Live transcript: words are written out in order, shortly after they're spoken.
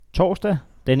torsdag,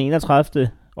 den 31.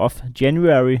 of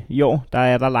January i år, der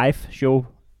er der live show.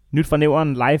 Nyt fra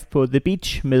Nævren live på The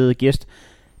Beach med gæst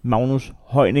Magnus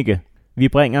Heunicke. Vi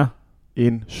bringer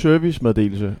en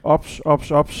servicemeddelelse.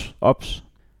 Ops.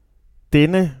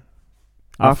 Denne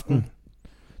aften,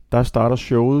 der starter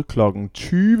showet klokken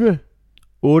 20.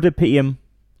 8 p.m.,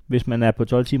 hvis man er på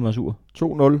 12 timers ur.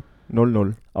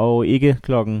 20.00. Og ikke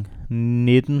klokken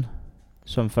 19,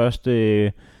 som først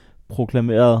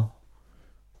proklameret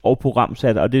og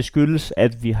programsat. Og det skyldes,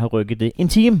 at vi har rykket det en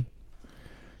time.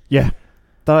 Ja,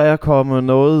 der er kommet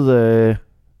noget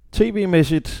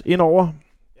tv-mæssigt indover,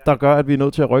 der gør, at vi er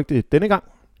nødt til at rykke det denne gang.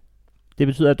 Det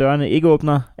betyder, at dørene ikke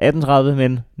åbner 18.30,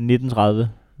 men 19.30.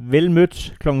 Vel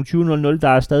mødt kl. 20.00. Der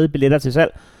er stadig billetter til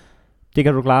salg. Det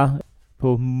kan du klare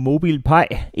på MobilePay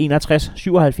 61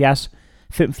 77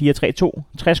 5432.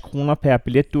 60 kroner per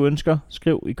billet, du ønsker.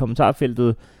 Skriv i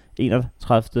kommentarfeltet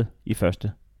 31. i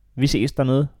første. Vi ses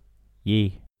dernede.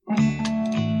 Yeah.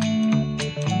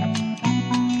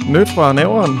 Nyt fra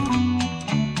Nævren.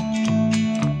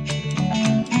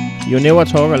 You never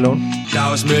talk alone.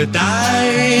 Dags med dig,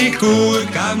 gode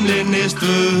gamle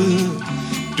Næstved.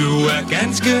 Du er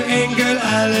ganske enkel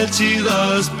alle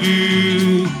tiders by.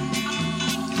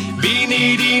 Vin i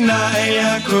din ej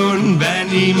er kun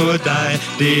vand imod dig.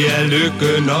 Det er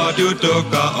lykke, når du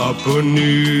dukker op på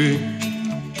ny.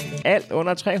 Alt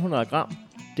under 300 gram.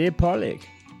 Det er pålæg.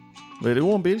 Ved det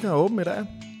om Bilka er åben i dag?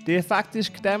 Det er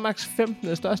faktisk Danmarks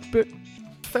 15. største by.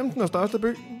 15. største by.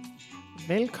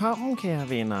 Velkommen, kære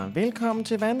venner. Velkommen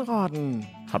til Vandrotten.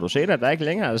 Har du set, at der ikke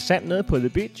længere er sand nede på The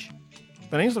Beach?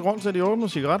 Den eneste grund til, at de åbner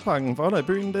cigaretpakken for dig i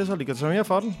byen, det er så, de kan tage mere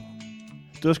for den.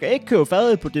 Du skal ikke købe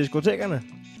fadøl på diskotekerne.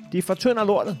 De fortynder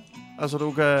lortet. Altså,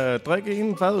 du kan drikke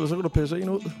en fadøl, så kan du pisse en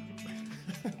ud.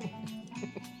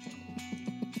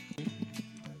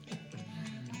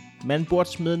 Man burde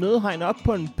smide nødhegn op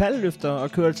på en palleløfter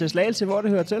og køre til Slagelse, hvor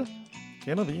det hører til.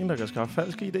 Kender vi en, der kan skaffe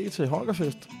falsk ID til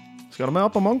Hokkerfest? Skal du med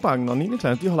op på Munkbakken, når 9.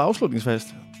 klasse de holder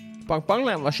afslutningsfest?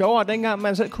 Bonbonland var sjovere dengang,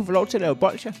 man selv kunne få lov til at lave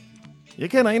bolsjer. Jeg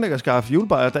kender en, der kan skaffe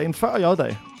julebajer dagen før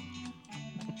J-dag.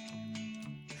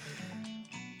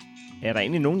 Er der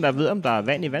egentlig nogen, der ved, om der er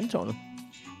vand i vandtårnet?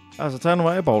 Altså, tag nu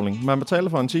af bowling. Man betaler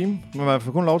for en time, men man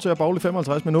får kun lov til at bowle i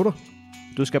 55 minutter.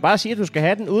 Du skal bare sige, at du skal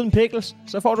have den uden pickles,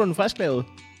 så får du den frisklavet.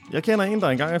 Jeg kender en, der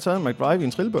engang har taget en McDrive i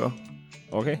en trillebør.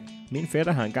 Okay, min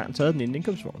fætter har engang taget den i en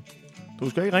indkøbsvogn. Du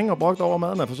skal ikke ringe og brokke over,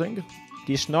 maden er forsinket.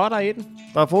 De snotter i den.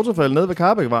 Der er fotofælde nede ved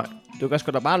Karbækvej. Du kan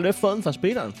sgu da bare løfte foden fra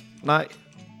speederen. Nej.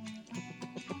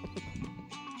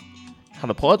 Har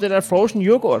du prøvet det der frozen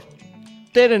yoghurt?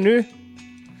 Det er det nye.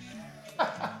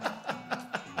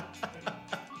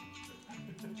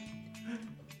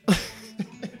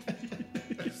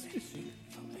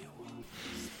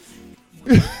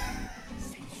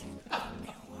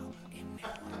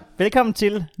 Velkommen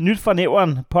til Nyt fra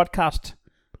Nævren podcast.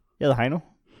 Jeg hedder Heino.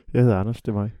 Jeg hedder Anders, det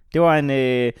er mig. Det var en...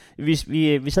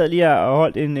 vi sad lige og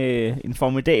holdt en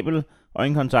formidabel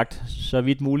øjenkontakt, så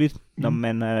vidt muligt, når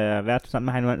man har været sammen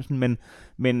med Heino Hansen,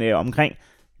 men omkring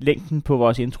længden på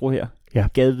vores intro her. Ja.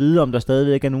 Gad vide, om der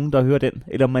stadigvæk er nogen, der hører den,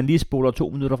 eller om man lige spoler 2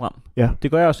 minutter frem. Ja.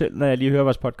 Det gør jeg også selv, når jeg lige hører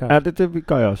vores podcast. Ja, det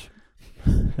gør jeg også.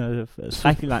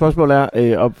 Spørgsmålet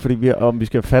er, fordi om vi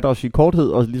skal fatte os i korthed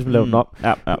og ligesom lave den om.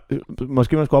 Ja.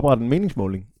 Måske man skal oprette en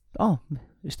meningsmåling.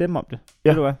 Stemme om det. Ja.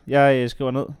 Ved du hvad? Jeg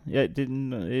skriver ned.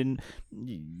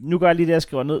 Nu gør jeg lige det, jeg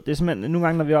skriver ned. Det er simpelthen, nogle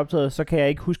gange, når vi er optaget, så kan jeg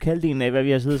ikke huske halvdelen af, hvad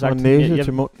vi har siddet og sagt. Næse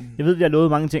til munden. Jeg ved, vi har lovet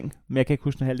mange ting, men jeg kan ikke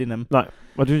huske halvdelen af dem. Nej,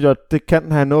 og det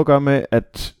kan have noget at gøre med,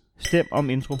 at... Stem om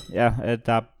intro. Ja, at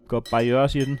der går barriere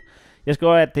i den. Jeg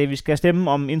skriver, at vi skal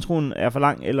stemme, om introen er for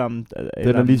lang, eller om...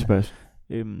 Den er lige tilpas.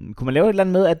 Kunne man lave et eller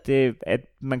andet med, at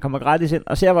man kommer gratis ind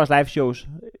og ser vores live shows,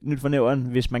 Nyt for Nævren,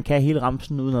 hvis man kan hele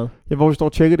ramsen udenad? Ja, hvor vi står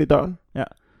og tjekker det i døren. Ja.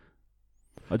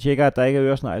 Og tjekker, at der ikke er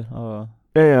øresnegl. Og...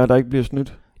 Ja, der ikke bliver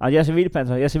snydt. Jeg er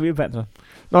civilpanser.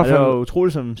 Nå, og det var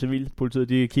utroligt, som civilpolitiet,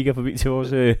 de kigger forbi til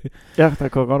vores... Ja, der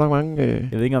går godt nok mange...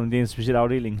 Jeg ved ikke, om det er en speciel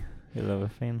afdeling, eller hvad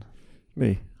fanden.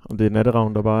 Nej, om det er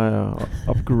natteravn, der bare er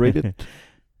upgraded.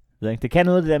 Det kan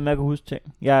noget af det der med at kunne huske ting.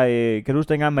 Kan du huske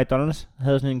dengang McDonald's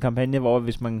havde sådan en kampagne, hvor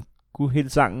hvis man kunne hele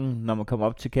sangen, når man kom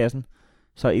op til kassen,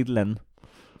 så et eller andet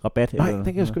rabat. Nej, eller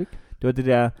det kan jeg sgu ikke. Det var det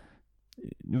der,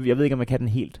 jeg ved ikke om jeg kan den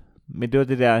helt, men det var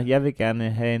det der, jeg vil gerne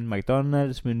have en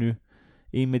McDonald's menu,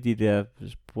 en med de der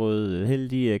sprøde,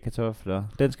 heldige kartofler.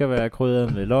 Den skal være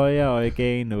krydret med løg og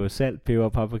oregano, salt, peber,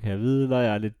 paprika, hvidløg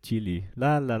og lidt chili.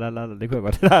 La. Det kunne jeg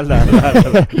godt. La.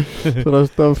 Så der er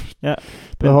stof. Ja.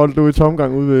 Der holdt du i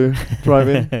tomgang ude ved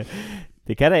drive-in.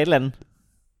 Det kan da et eller andet.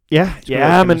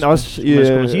 Ja, men også...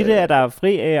 Skulle man sige det, at der er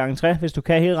fri entré, hvis du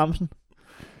kan hele ramsen?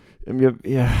 Jamen,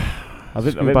 Og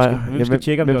hvem skal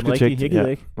tjekke, om det var den rigtige? Jeg gider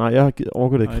ikke. Nej, jeg har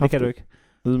overgået det ikke. Nej, det kan du ikke.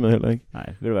 Ved man heller ikke.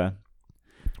 Nej, ved du hvad.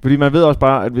 Fordi man ved også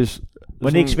bare, at hvis... Må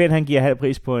ikke Svend, han giver halv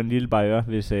pris på en lille barriere,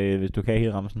 hvis du kan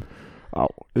hele ramsen?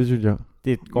 Det synes jeg.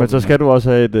 Men så skal du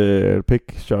også have et pick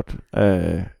shot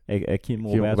af Kim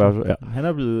Roberto. Ja. Han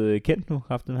er blevet kendt nu,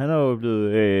 Kraften. Han er jo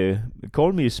blevet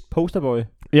Call Me's posterboy.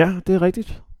 Ja, det er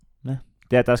rigtigt.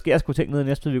 Ja. Der sker sgu ting nede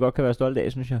næste, vi godt kan være stolte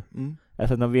af, synes jeg.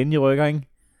 Altså, når vi endelig rykker, ikke?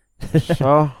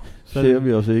 så ser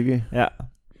vi os ikke. Ja,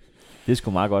 det er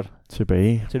sgu meget godt.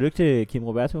 Tilbage. Tillykke til Kim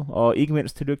Roberto, og ikke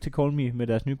mindst tillykke til Call Me med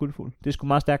deres nye guldfugl. Det er sgu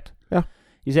meget stærkt. Ja.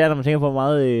 Især når man tænker på, hvor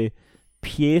meget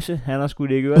pjæse han har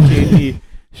skulle lægge øre til i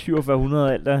 4700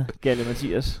 og alt der Galle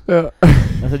Mathias. Ja.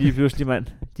 Altså de er pludselig, mand.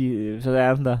 Så der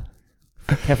er sådan der.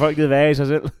 Kan folket være i sig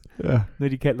selv? Ja. Når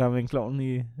de kalder ham en klovn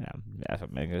i... Ja, altså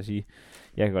man kan sige,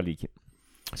 jeg kan godt lide Kim.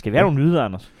 Skal vi have nogle nyheder,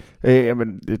 Anders?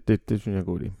 Jamen, det synes jeg er en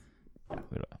god idé. Ja,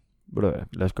 ved du hvad?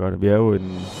 Lad os gøre det. Vi er jo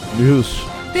en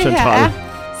nyhedscentrale. Det her er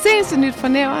seneste nyt fra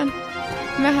Nævren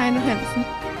med Heino Hansen.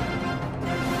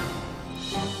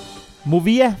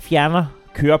 Movia fjerner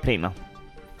køreplaner.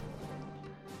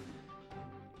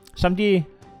 Som de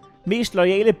mest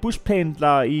loyale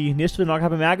buspendlere i Næstved nok har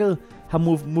bemærket, har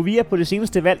Movia på det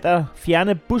seneste valgt at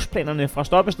fjerne busplanerne fra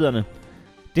stoppestederne.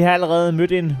 Det har allerede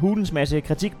mødt en hulens masse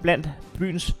kritik blandt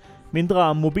byens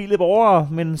mindre mobile borgere,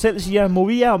 men selv siger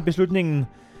Movia om beslutningen.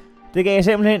 Det gav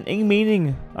simpelthen ingen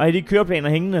mening at have de køreplaner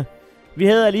hængende. Vi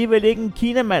havde alligevel ikke en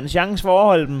kinamands chance for at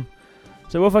overholde dem.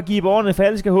 Så hvorfor give borgerne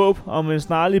falske håb om en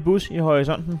snarlig bus i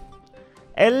horisonten?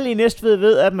 Alle i Næstved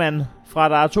ved, at man fra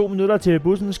der er 2 minutter til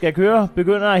bussen skal køre,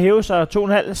 begynder at hæve sig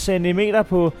 2,5 cm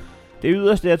på det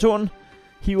yderste af tåen,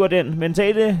 hiver den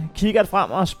mentale kikkert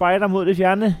frem og spejder mod det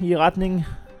fjerne i retning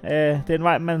af den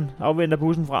vej, man afventer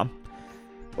bussen fra.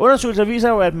 Undersøgelser viser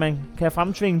jo, at man kan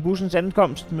fremtvinge bussens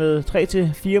ankomst med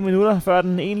 3-4 minutter, før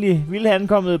den egentlig ville have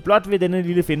ankommet blot ved denne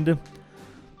lille finte.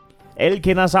 Alle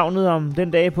kender savnet om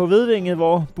den dag på Vedvinget,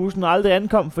 hvor bussen aldrig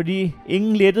ankom, fordi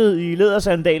ingen lettede i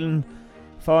lædersandalen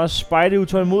for at spejde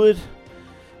utålmodigt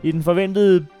i den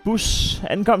forventede bus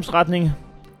ankomstretning.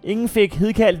 Ingen fik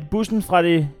hidkaldt bussen fra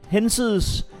det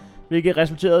hensides, hvilket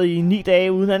resulterede i 9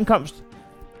 dage uden ankomst.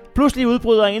 Pludselig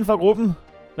udbryder en fra gruppen.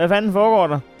 Hvad fanden foregår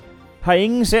der? Har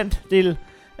ingen sendt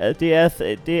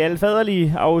det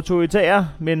alfaderlige autoritære,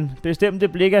 men bestemte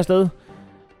blik afsted.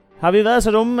 Har vi været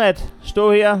så dumme at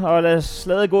stå her og lade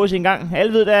slaget gå sin gang?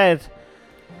 Alle ved da, at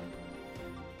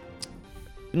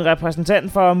en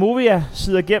repræsentant for Movia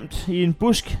sidder gemt i en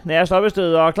busk nær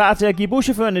stoppestedet og er klar til at give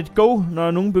buschaufføren et go,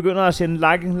 når nogen begynder at sende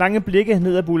lange blikke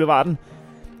ned ad boulevarden.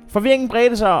 Forvirringen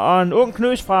bredte sig, og en ung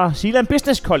knøs fra Zealand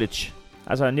Business College,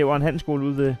 altså Nævren Handelsskole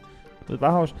ude ved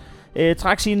Barhaus,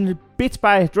 trak sin Beats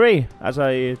by Dre,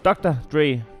 altså Dr.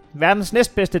 Dre, verdens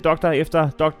næstbedste doktor efter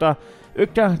Dr.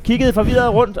 Øgter, kiggede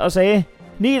forvirret rundt og sagde,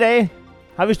 9 dage?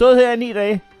 Har vi stået her i 9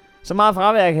 dage? Så meget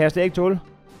fravær kan jeg slet ikke tåle.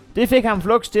 Det fik ham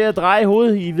fluks til at dreje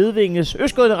hovedet i Vedvinges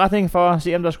østgående retning for at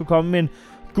se, om der skulle komme en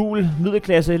gul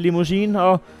middelklasse limousine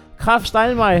og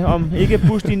kraftstejle mig om ikke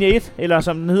buslinje 1, eller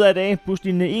som den hedder i dag,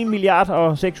 buslinje 1 milliard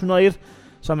og 601,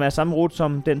 som er samme rute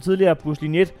som den tidligere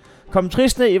buslinje 1, kom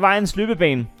tristende i vejens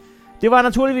løbebane. Det var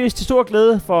naturligvis til stor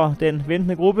glæde for den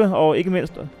ventende gruppe, og ikke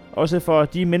mindst også for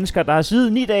de mennesker, der har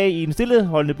siddet 9 dage i en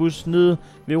stilleholdende bus nede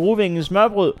ved Rovingens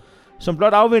smørbrød, som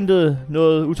blot afventede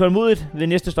noget utålmodigt ved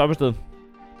næste stoppested.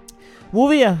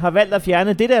 Movia har valgt at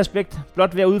fjerne dette aspekt,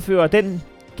 blot ved at udføre den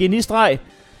genistreg,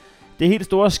 det helt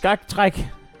store skaktræk,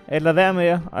 at lade være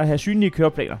med at have synlige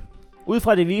køreplaner. Ud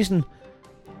fra devisen,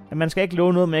 at man skal ikke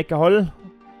love noget, man ikke kan holde,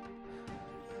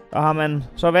 og har man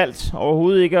så valgt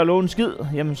overhovedet ikke at love en skid,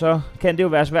 jamen så kan det jo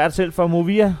være svært selv for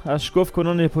Movia at skuffe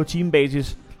kunderne på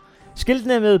teambasis.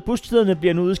 Skiltene med bustiderne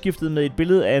bliver nu udskiftet med et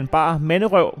billede af en bar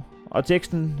manderøv, og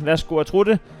teksten, værsgo at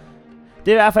trutte.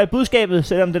 Det er i hvert fald budskabet,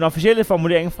 selvom den officielle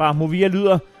formulering fra Movia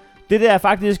lyder, det er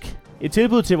faktisk et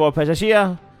tilbud til vores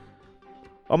passagerer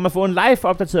om at få en live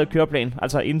opdateret køreplan,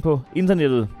 altså inde på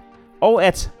internettet. Og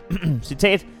at,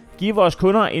 citat, give vores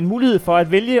kunder en mulighed for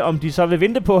at vælge, om de så vil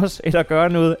vente på os, eller gøre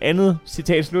noget andet,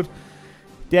 citat slut.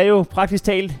 Det er jo praktisk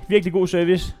talt virkelig god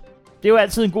service. Det er jo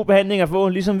altid en god behandling at få,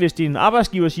 ligesom hvis din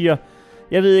arbejdsgiver siger,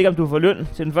 jeg ved ikke, om du får løn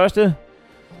til den første,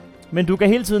 men du kan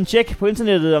hele tiden tjekke på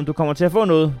internettet, om du kommer til at få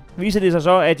noget. Viser det sig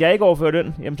så, at jeg ikke overfører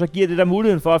løn, jamen så giver det dig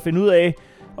muligheden for at finde ud af,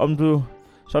 om du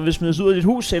så vil smides ud af dit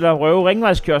hus, eller røve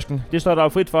ringvejskiosken. Det står der jo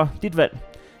frit for. Dit valg.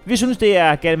 Vi synes, det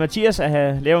er Galle Mathias at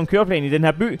have lavet en køreplan i den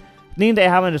her by. Den ene dag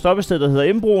har man et stoppested, der hedder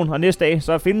Imbroen, og næste dag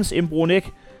så findes Imbroen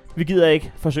ikke. Vi gider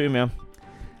ikke forsøge mere.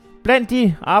 Blandt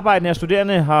de arbejdende og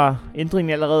studerende har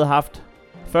ændringen allerede haft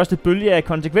første bølge af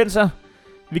konsekvenser.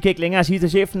 Vi kan ikke længere sige til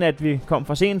chefen, at vi kom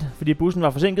for sent, fordi bussen var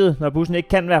forsinket, når bussen ikke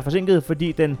kan være forsinket,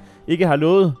 fordi den ikke har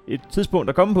lovet et tidspunkt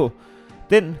at komme på.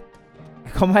 Den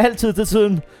kommer altid til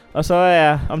tiden, og så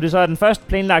er, om det så er den først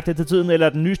planlagte til tiden, eller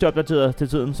den nyeste opdaterede til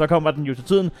tiden, så kommer den jo til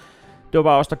tiden. Det var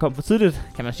bare os, der kom for tidligt,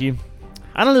 kan man sige.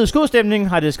 Anderledes god stemning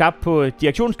har det skabt på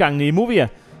direktionsgangene i Movia.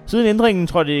 Siden ændringen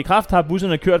trådte i kraft, har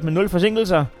busserne kørt med 0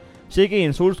 forsinkelser. Sikke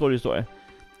en solstrålehistorie.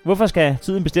 Hvorfor skal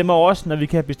tiden bestemme over os, når vi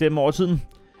kan bestemme over tiden?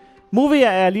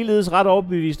 Movia er ligeledes ret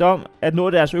overbevist om at nå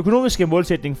deres økonomiske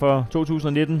målsætning for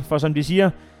 2019, for som de siger,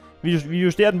 vi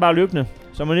justerer den bare løbende,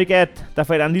 så man ikke at der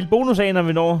falder en lille bonus af, når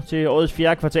vi når til årets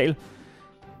 4. kvartal.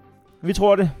 Vi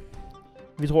tror det.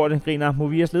 Vi tror det, griner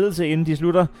Movias ledelse, inden de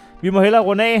slutter. Vi må hellere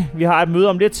runde af. Vi har et møde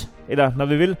om lidt, eller når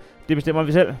vi vil. Det bestemmer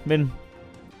vi selv, men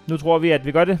nu tror vi, at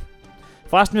vi gør det.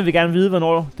 Forresten vil vi gerne vide,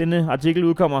 hvornår denne artikel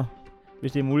udkommer,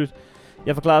 hvis det er muligt.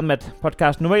 Jeg forklarede dem, at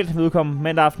podcasten normalt vil udkomme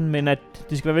mandag aften, men at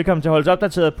de skal være velkommen til at holde sig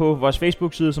opdateret på vores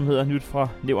Facebook-side, som hedder Nyt fra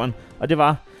Nævren. Og det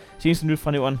var seneste Nyt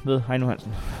fra Nævren med Heino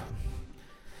Hansen.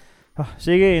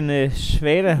 Sikke en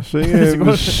svada. Sikke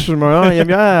en smør. Jamen,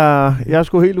 jeg er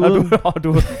sgu helt ude.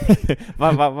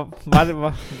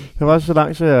 Det var så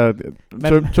langt, så jeg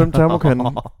tømte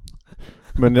termokanden.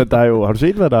 Men der er jo, har du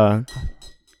set, hvad der er?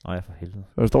 Nej, for helvede.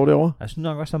 Hvad står derovre? Jeg synes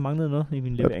nok også, der manglede noget i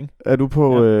min levering. Er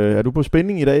du på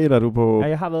spænding i dag, eller er du på... Ja,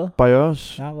 jeg har været.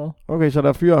 Bajørs? Jeg har været. Okay, så der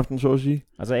er fyraften, så at sige.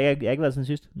 Altså, jeg har ikke været siden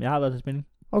sidst, men jeg har været til spænding.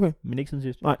 Okay. Men ikke siden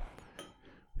sidst. Nej.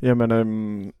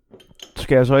 Jamen,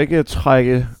 skal jeg så ikke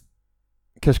trække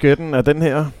kasketten af den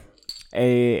her?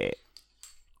 Ja,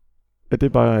 det er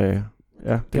bare...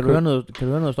 ja, kan du høre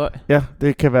noget støj? Ja,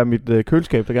 det kan være mit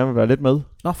køleskab, der gerne vil være lidt med.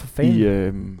 Nå, for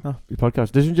fanden. I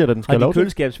podcast. Det synes jeg, at den skal lave. Har dit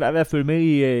køleskab svært ved at følge med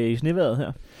i snevejret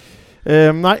her?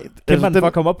 Nej. Kæmper den for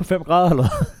at komme op på 5 grader, eller?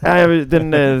 Ja,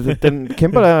 den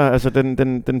kæmper der. Altså,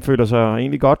 den føler sig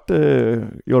egentlig godt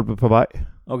hjulpet på vej.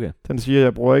 Okay. Den siger, at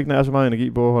jeg bruger ikke nær så meget energi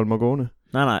på at holde mig gående.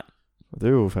 Nej. Og det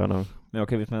er jo fair nok. Men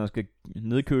okay, hvis man skal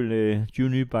nedkøle 20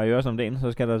 nye barrières om dagen,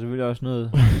 så skal der selvfølgelig også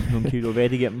nogle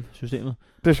kilowatt igennem systemet.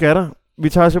 Det skal der. Vi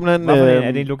tager simpelthen...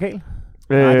 er det en lokal?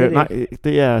 Nej,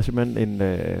 det er simpelthen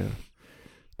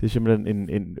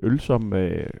en øl, som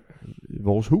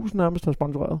vores hus nærmest har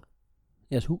sponsoreret.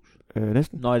 Jeres hus?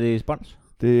 Næsten. Nå, er det spons?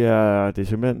 Det er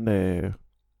simpelthen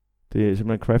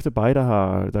Crafted By,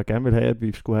 der gerne vil have, at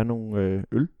vi skulle have nogle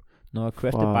øl. Nå,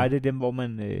 Crafted By, det er dem, hvor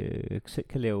man selv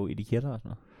kan lave etiketter og sådan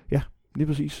noget. Ja, lige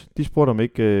præcis. De spurgte om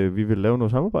ikke vi ville lave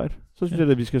noget samarbejde. Så synes jeg,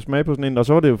 at vi skal smage på sådan en. Og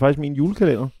så var det jo faktisk min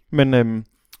julekalender. Men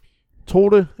tro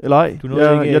det eller ej,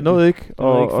 jeg nåede ikke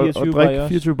at drikke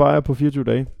 24 bajer på 24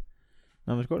 dage.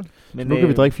 Nå, men skål. Men nu kan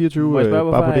vi drikke 24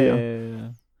 bare på det.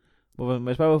 Må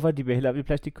jeg spørge, hvorfor de bliver hældt op i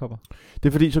plastikkopper? Det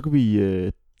er fordi, så kan vi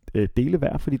dele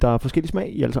hver, fordi der er forskellige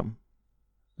smag i alle sammen.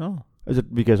 Nå. Altså,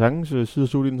 vi kan sagtens sidde og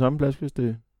suge i den samme flaske, hvis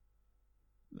det...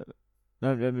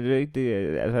 Nå, det er ikke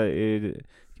det, altså...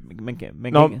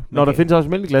 Når der findes også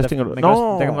mælkeglas, tænker du?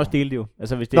 Der kan man også dele det jo.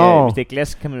 Altså, hvis det er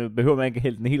glas, behøver man ikke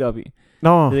hælde den helt op i.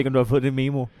 Jeg ved ikke, om du har fået det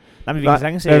memo. Nej, men vi kan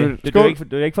sagtens se, det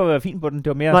var ikke for at være fin på den, det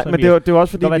var mere men det var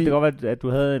også fordi... Det var, at du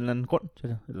havde en eller anden grund til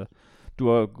det, eller du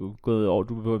var gået over,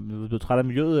 du blev træt af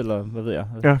miljøet, eller hvad ved jeg.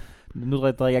 Ja. Nu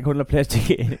drikker jeg kun af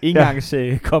plastik engangs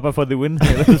kopper for the win.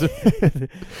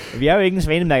 Vi er jo ikke en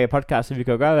svanemærke podcast, så vi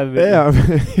kan jo gøre, hvad vi vil. Ja,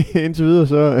 indtil videre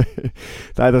så...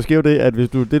 der sker jo det, at hvis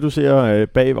du ser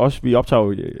bag os, vi optager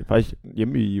jo faktisk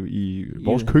hjemme i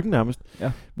vores køkken nærmest.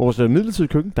 Ja. Vores midlertidige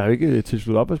køkken, der er jo ikke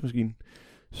tilsluttet opvaskemaskine.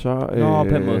 Så,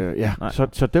 på en måde. Ja,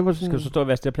 så det var sådan... Skal du så stå og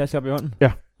vaske det plastik op i hånden?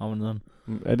 Ja. Over nederen.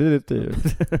 Er det lidt...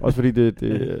 også fordi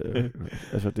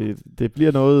det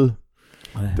bliver noget...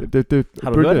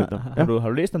 Har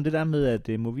du læst om det der med, at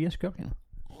det er Movias køreplaner?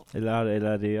 Eller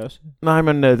er det også? Nej,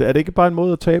 men er det ikke bare en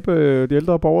måde at tabe de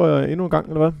ældre borgere endnu en gang,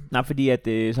 eller hvad? Nej, fordi at,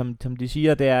 som de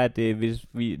siger, det er, at hvis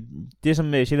det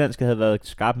som Sjællandske havde været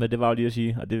skarp med, det var jo lige at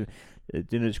sige, og det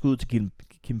er et skud til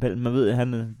Kim Pell. Man ved,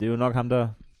 det er jo nok ham, der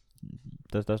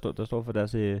står for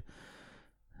deres...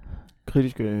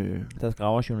 kritiske... Deres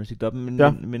graverjournalistik deroppe. Men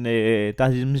der har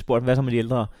de simpelthen spurgt, hvad så med de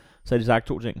ældre? Så har de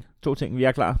sagt to ting. Vi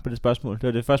er klar på det spørgsmål. Det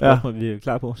var det første spørgsmål, vi er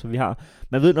klar på. Så vi har...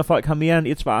 Man ved, når folk har mere end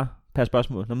et svar per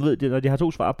spørgsmål. Når de har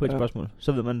 2 svar på et spørgsmål,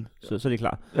 så ved man, så er det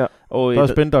klar. Ja. Og der har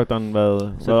spindoktoren været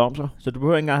om sig. Så du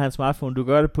behøver ikke engang have en smartphone. Du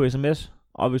gør det på sms.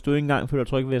 Og hvis du ikke engang føler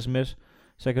tryk ved sms,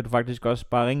 så kan du faktisk også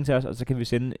bare ringe til os, og så kan vi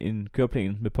sende en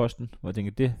køreplan med posten. Hvor jeg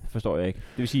tænker, det forstår jeg ikke.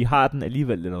 Det vil sige, har den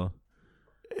alligevel eller noget?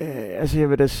 Altså jeg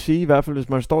vil da sige i hvert fald, hvis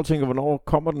man står og tænker, hvornår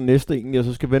kommer den næste egentlig, og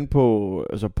så skal vente på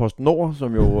PostNord,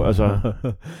 som jo altså...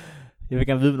 Jeg vil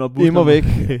gerne vide, hvornår bussen væk.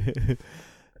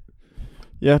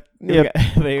 Ja. Jeg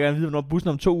vil gerne vide, hvornår bussen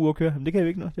om 2 uger kører. Men det kan vi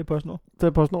ikke nå. Det er PostNord. Det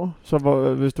er PostNord.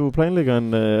 Så hvis du planlægger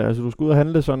altså du skal ud og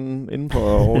handle sådan inden for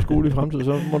overskuelig fremtid,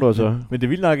 så må du altså... Men det er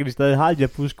vildt nok, at de stadig har de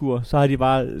her busskur. Så har de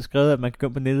bare skrevet, at man kan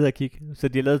gå på nettet og kigge. Så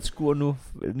de har lavet et skur nu.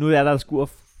 Nu er der et skur,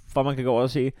 for man kan gå over og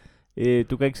se.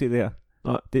 Du kan ikke se det her.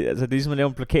 Nej. Det er ligesom at lave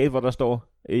en plakat, hvor der står,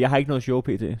 jeg har ikke noget show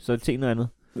pt. Så se noget andet.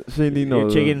 Se lige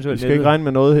noget. I skal ikke regne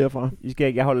med noget herfra.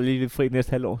 Jeg holder lige lidt fri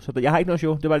næste halvår. Så jeg har ikke noget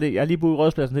show. Det var det. Jeg har lige boet i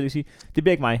Rådspladsen, det vil sige. Det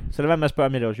bliver ikke mig. Så lad være med at spørge,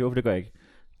 om jeg laver show, for det gør jeg ikke.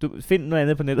 Du find noget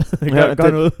andet på nettet.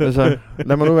 gør noget. Altså,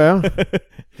 lad mig nu være.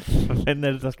 Hvad fanden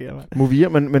er det, der sker, mand? Movia,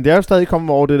 men det er jo stadig kommet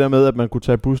over det der med, at man kunne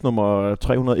tage bus nummer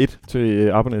 301 til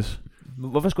Appenæs.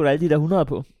 Hvorfor skulle der alle de der 100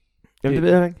 på? Jamen det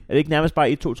ved jeg ikke. Er det ikke nærmest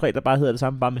bare 1, 2, 3, der bare hedder det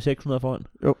samme, bare med 600 foran?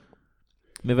 Jo.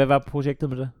 Men hvad var projektet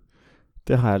med det?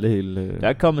 Det har jeg aldrig helt... Der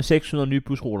er kommet 600 nye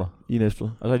busruter. I Næstved.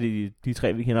 Og så er de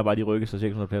 3, vi kender, bare de rykker sig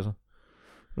 600 pladser.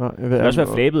 Nej, jeg ved, det er også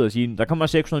være flabet at sige, der kommer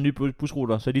 600 nye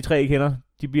busruter, så de 3, I kender,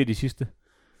 de bliver de sidste.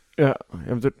 Ja,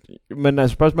 jamen men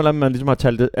altså spørgsmålet er, om man ligesom har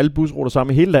talt alle busruter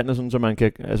sammen i hele landet, sådan, så man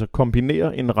kan altså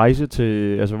kombinere en rejse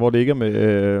til, altså hvor det ikke er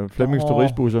med Flemmings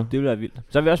turistbusser. Det ville være vildt.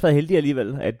 Så har vi også været heldige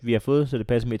alligevel, at vi har fået, så det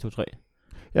passer med 1, 2, 3.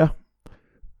 Ja.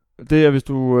 Det er, hvis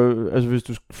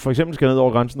du for eksempel skal ned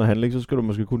over grænsen og handle, så skal du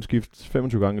måske kun skifte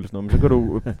 25 gange eller sådan noget,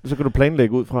 men så kan du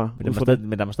planlægge ud fra.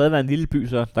 Men der må stadig være en lille by,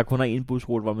 så der kun er en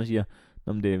busrute, hvor man siger,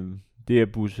 det er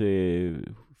bus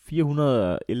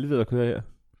 411, der kører her.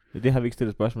 Det har vi ikke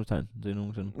stillet spørgsmålstegn til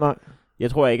nogensinde. Nej.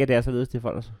 Jeg tror ikke, at det er således til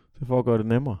folk. Altså. Det får at gøre det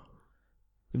nemmere.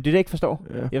 Jamen det er det, jeg ikke forstår.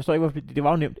 Ja. Jeg forstår ikke, hvorfor det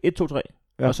var jo nemt. 1, 2, 3.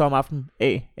 Ja. Og så om aftenen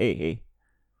A.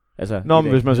 Altså, nå,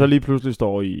 men hvis man så lige pludselig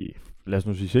står i, lad os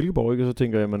nu sige Silkeborg, ikke? Så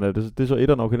tænker jeg, men det er så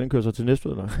etteren, kan den køre sig til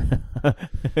Næstved, eller?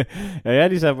 Ja, jeg er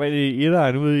lige så i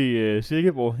etteren ude i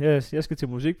Silkeborg. Jeg skal til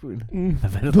musikbyen. Hvad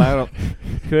fanden snakker du om?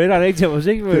 Kører etteren ikke til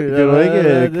musikbyen?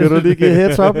 Kan du lige give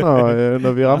heads up,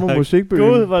 når vi rammer musikbyen?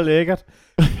 Gud,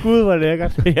 hvor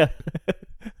lækkert. Ja.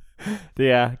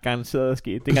 Det er garanteret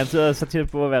sket. Det er garanteret så tæt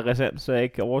på at være resant, så jeg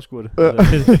ikke overskuer det.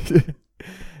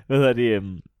 Hvad hedder det?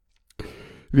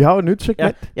 Vi har jo et nyt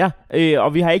segment. Ja,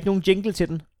 og vi har ikke nogen jingle til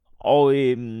den. Og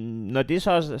når det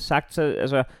så er sagt, så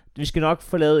altså, vi skal nok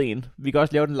få lavet en. Vi kan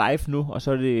også lave den live nu, og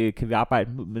så kan vi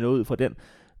arbejde med noget ud fra den.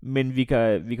 Men vi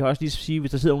kan også lige sige,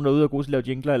 hvis der sidder nogen derude og er gode til at lave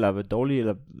jingler, eller er dårlige,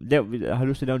 eller har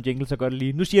lyst til at lave en jingle, så gør det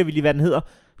lige. Nu siger vi lige, hvad den hedder.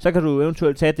 Så kan du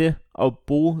eventuelt tage det og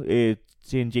bruge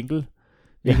til en jingle.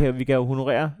 Vi kan jo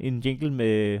honorere en jingle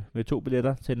med 2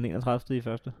 billetter til den 31. i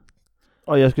første.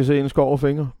 Og jeg skal se en skov og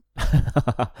fingre.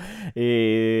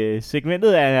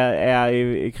 Segmentet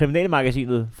er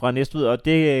Kriminalmagasinet fra Næstved, og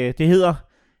det hedder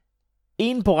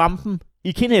En på rampen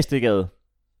i Kindhestegade.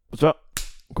 Så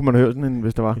kunne man høre sådan en,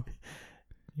 hvis der var.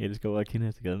 Ja, det skal jo være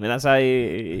Kindhestegade. Men altså,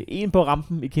 En på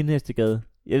rampen i Kindhestegade.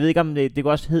 Jeg ved ikke, om det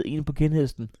kunne også hedde En på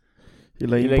Kindhesten.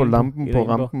 Eller En på lampen på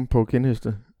rampen på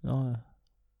Kindheste. Nå ja.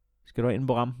 Skal du have en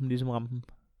på rampen, ligesom rampen?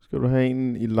 Skal du have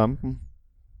en i lampen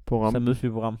på rampen? Så mødes vi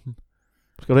på rampen.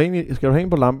 Skal du have en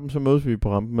på lampen, så mødes vi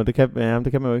på rampen. Men det kan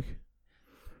man jo ikke.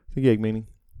 Det giver ikke mening.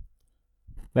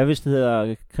 Hvad hvis det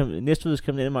hedder Næstveds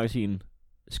Kriminalmagasin?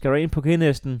 Skal du have en på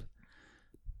Kindhesten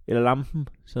eller lampen,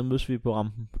 så mødes vi på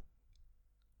rampen.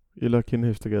 Eller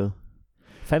Kindhestegade.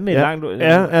 Fandme langt.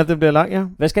 Ja, det bliver langt, ja.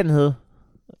 Hvad skal den hedde?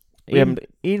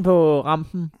 En på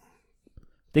rampen.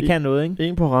 Det kan noget, ikke?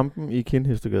 En på rampen i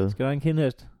Kindhestegade. Skal du have en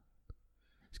kindhest?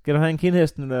 Skal du have en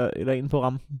kindhesten eller en på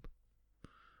rampen?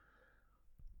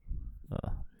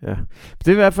 Ja. Det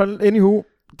er i hvert fald anywho.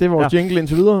 Det er vores jingle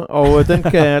indtil videre, og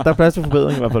der er plads til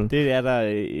forbedring i hvert fald. Det er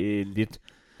der lidt.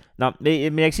 Nå, men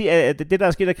jeg kan sige, at det der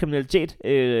er sket af kriminalitet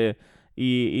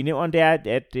i Nævren, det er,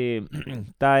 at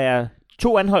der er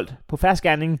 2 anholdt på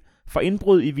færdsgerningen for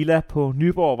indbrud i villa på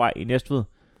Nyborgvej i Næstved.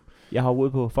 Jeg har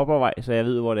ude på Forborgvej, så jeg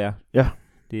ved, hvor det er. Ja.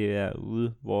 Det er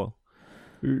ude, hvor...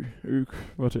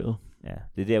 Kvarteret. Ja,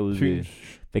 det er derude.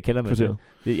 Hvad kalder man det?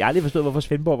 Jeg har aldrig forstået, hvorfor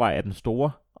Svendborgvej er den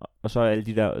store, og så er alle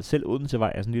de der, selv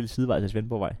Odensevej er sådan en lille sidevej til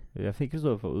Svendborgvej. Jeg fik ikke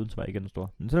forstået, hvorfor Odensevej ikke er den store.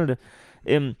 Men sådan er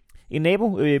det. En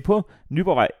nabo på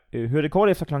Nyborgvej hørte kort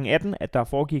efter kl. 18, at der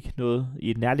foregik noget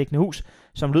i et nærliggende hus,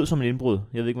 som lød som en indbrud.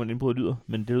 Jeg ved ikke, hvordan et indbrud lyder,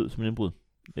 men det lød som en indbrud.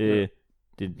 Det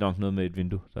er nok noget med et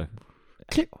vindue. Så.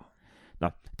 Nå,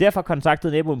 derfor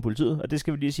kontaktede naboen politiet, og det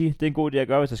skal vi lige sige, det er en god idé at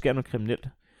gøre, hvis der sker noget kriminelt.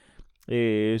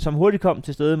 Som hurtigt kom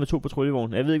til stede med 2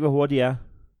 patruljevogne. Jeg ved ikke, hvor hurtigt de er,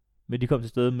 men de kom til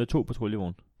stede med 2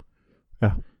 patruljevogne.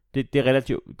 Ja. Det er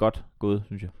relativt godt gået,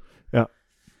 synes jeg. Ja.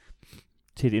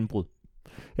 Til et indbrud.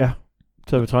 Ja.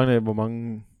 Så vi trænger af, hvor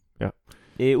mange...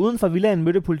 Ja. Uden for villaen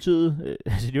mødte politiet,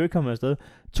 altså de er jo ikke kommet afsted,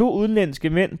 2 udenlandske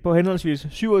mænd på henholdsvis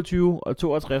 27 og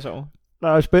 62 år. Der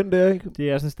er spændt der, ikke?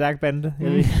 Det er sådan en stærk bande.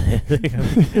 Jeg ved ikke,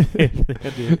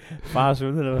 det er far og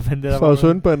søn, eller hvad fanden det der. Far og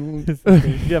søn-banden.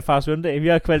 Vi har far og søn-dag. Vi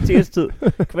har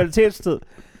kvalitetstid.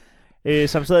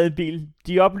 Som sad i en bil.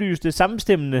 De oplyste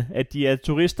sammenstemmende, at de er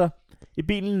turister. I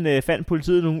bilen fandt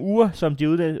politiet nogle uger, som de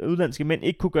udlandske mænd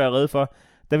ikke kunne gøre rede for.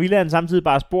 Der ville han samtidig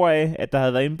bare spor af, at der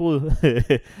havde været indbrud.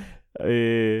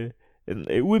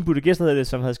 Uindbudte gæster,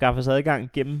 som havde skaffet sig adgang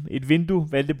gennem et vindue,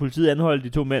 valgte politiet at anholde de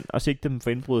 2 mænd og sigte dem for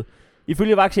indbrud.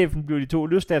 Ifølge vagtchefen blev de 2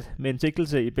 løsladt med en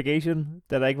sigtelse i bagagen,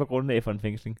 da der ikke var grundlag for en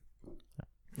fængsling.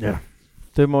 Ja.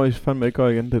 Det må I fandme ikke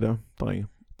gøre igen, det der, drenge.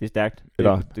 Det er stærkt.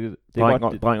 Eller det er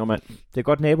godt, dreng og mand. Det er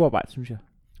godt naboarbejde, synes jeg.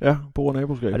 Ja, bor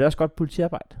naboskab. Og det er også godt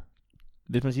politiarbejde.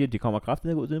 Hvis man siger, at de kommer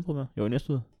kraftigt ud til indbrud med. Jo, i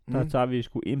næste uge. Der tager vi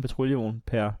sgu en patruljevogn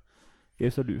per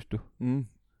efterlys, du.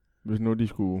 Hvis nu de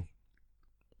skulle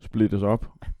splittes op.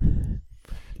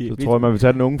 Så tror jeg, man vil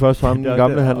tage den unge først frem, den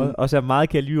gamle handel. Og så er meget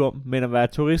kan lyve om, men at være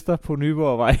turister på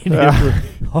Nyborgvej,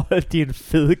 hold din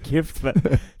fede kæft, mand.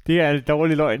 Det er en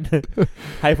dårlig løgn.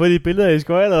 Har I fået de billeder i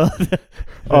skøj, eller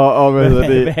og hvad hedder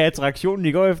det? Hvad er attraktionen,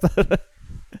 I går efter?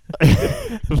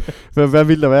 Hvad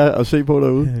vil der være at se på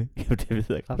derude? Jo, det ved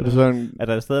jeg ikke. Er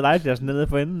der et sted live, der er sådan nede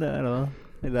for enden der, eller hvad?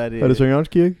 Eller er det Sankt Jørgens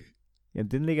Kirke?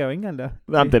 Jamen, den ligger jo ikke engang der.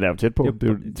 Jamen, den er jo tæt på. Det er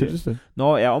jo det tætteste.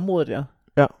 Nå, er området der?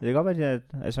 Ja. Det kan godt være,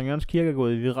 at Sankt Jørgens Kirke er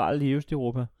gået viralt i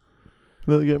Østeuropa.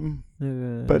 Ned igennem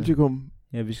Baltikum.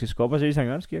 Ja, vi skal skoppe og se Sankt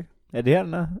Jørgens Kirke. Er det her,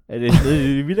 den er? Er det nede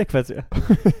i det vilde kvarter?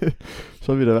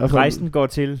 Så er vi da i hvert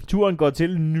fald... Turen går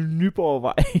til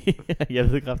Nyborgvej. Jeg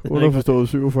ved ikke ret. Underforstået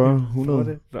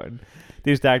 4700.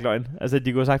 Det er stærkt løgn. Altså,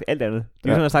 de kunne have sagt alt andet. De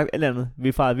kunne have sagt alt andet. Vi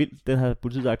er faret vildt. Den her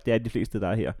politiet sagt, det er de fleste, der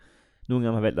er her. Nogle af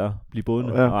dem har valgt at blive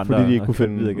bådende. Ja, og andre fordi de ikke kunne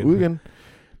finde ud igen.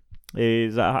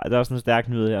 Så der er også en stærk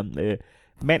nyhed her.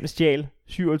 Mand stjal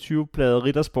 27 plade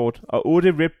Rittersport og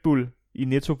 8 Red Bull i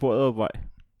Netto på Addervej.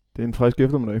 Det er en frisk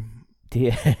eftermiddag.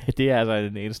 Det er altså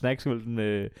en snacksvulten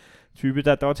type.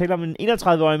 Der var tale om en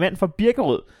 31-årig mand fra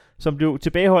Birkerød, som blev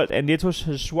tilbageholdt af Nettos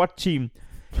SWAT-team.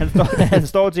 Han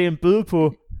står til en bøde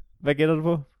på... Hvad gætter du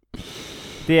på?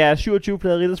 Det er 27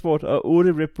 plader Rittersport og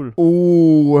 8 Red Bull.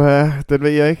 Den ved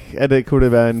jeg ikke. Kunne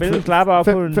det være en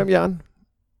 5 jern?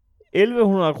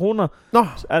 1100 kroner. Nå.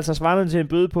 Altså svarende til en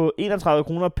bøde på 31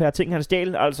 kroner per ting, han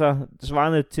stjal. Altså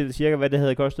svarende til cirka, hvad det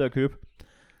havde kostet at købe.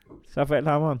 Så faldt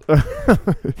hammeren.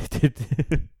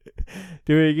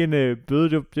 Det er jo ikke en bøde,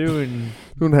 det er jo en...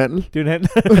 Det er en handel. Det er en handel.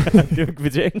 Det er jo en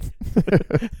kvittering.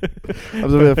 Og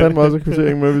så vil jeg fandme også en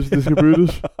kvittering med, hvis det skal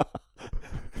byttes.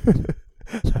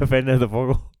 Hvad fanden er der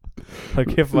foregår? Hold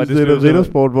kæft, hvor det er et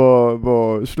Rittersport,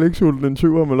 hvor sliksulten en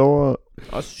 20'er med lov at...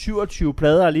 Og 27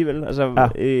 plader alligevel. Altså,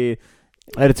 ja.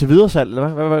 Er det til videresalg,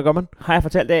 eller hvad gør man? Har jeg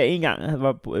fortalt, at jeg en gang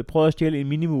prøvede at stjæle en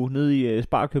minimu nede i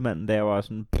Sparkøbmanden, da jeg var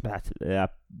sådan... Jeg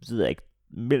sidder ikke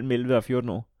mellem 11 og 14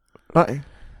 år. Nej.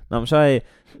 Nå, men så...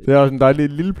 Det er også en dejlig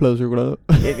lille plade chokolade.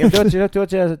 Jamen, det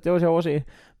var til at overse.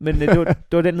 Men det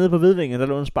var den nede på Vedvingen, der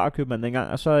lå en Sparkøbmand dengang,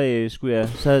 og så skulle jeg...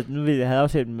 Så nu ville jeg have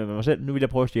aftalt med mig selv, nu ville jeg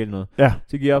prøve at stjæle noget. Ja.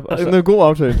 Så gik jeg op, og så... Det er en god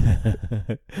aftale.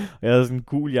 Jeg havde sådan en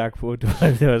gul jakke på, det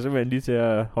var simpelthen lige til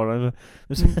at holde øje med.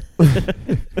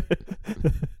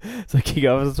 Så gik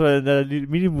jeg op, og så tog jeg den der lille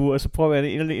minimur, og så prøvede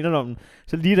jeg den inderlommen.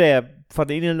 Så lige da jeg fra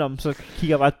den inderlommen, så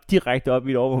kigger jeg bare direkte op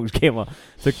i et overvågningskamera.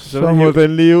 Så må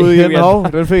den lige ud igen.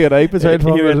 Den fik jeg da ikke betalt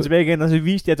for. Så jeg den tilbage igen, og så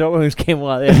viste jeg til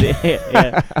overvågningskameraet, at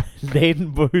jeg lagde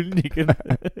den på hylden igen.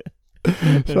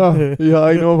 Så, I har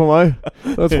ikke noget på mig.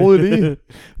 Så troede jeg lige.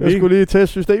 Jeg skulle lige teste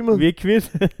systemet. Vi er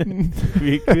kvidt.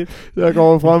 Jeg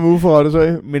går frem uforrettet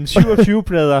sag. Men 27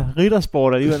 plader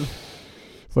Rittersport alligevel.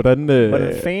 Hvordan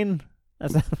fan?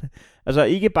 Altså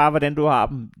ikke bare hvordan du har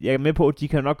dem. Jeg er med på, at de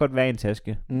kan nok godt være i en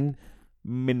taske.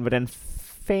 Men hvordan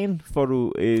fan får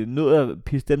du nået at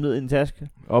pisse dem ned i en taske?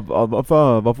 Og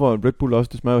hvorfor Red Bull også?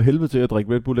 Det smager jo helvede til at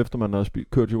drikke Red Bull, efter man har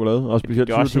kørt chokolade. Og specielt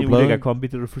det er også en ulækker kombi,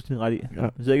 det er du fuldstændig ret i. Ja.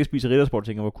 Jeg sidder ikke og spiser Rittersport,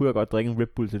 tænker, hvor kunne jeg godt drikke en Red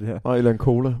Bull til det her? Eller en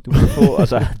cola. Du kan få,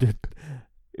 altså...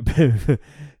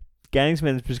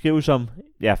 gerningsmandens beskrives som...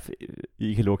 Ja,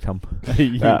 I kan lugte ham.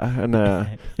 Ja, han er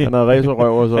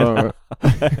racerrøv, og så...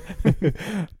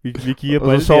 vi kigger på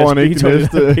og så sover han ikke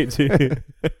det næste.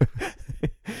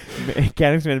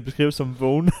 Gerningsmanden beskrives som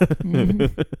vågen.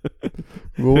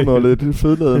 Vågen og lidt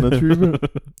fedladende type.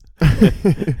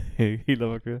 Helt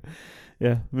op at køre.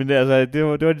 Ja, men altså, det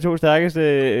var de to stærkeste.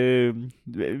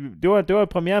 Det var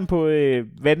premieren på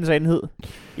Vandens Enhed.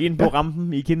 Inde på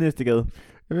rampen i Kindestegade.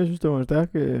 Jeg synes, det var en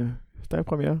stærk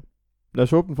premiere. Lad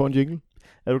os åbne den for en jingle.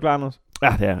 Er du klar, Anders?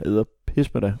 Ja, det er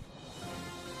pis med det.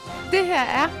 Det her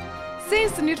er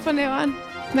Seneste Nyt fra Næveren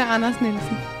med Anders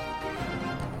Nielsen.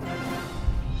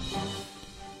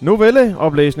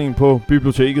 Novelleoplæsning på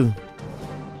biblioteket.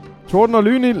 Torden og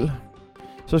lynild.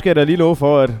 så skal jeg da lige love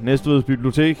for, at Næstveds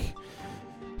Bibliotek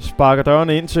sparker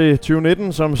dørene ind til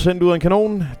 2019 som sendt ud af en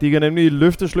kanon. De kan nemlig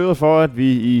løfte sløret for, at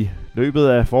vi i løbet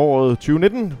af foråret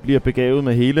 2019 bliver begavet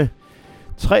med hele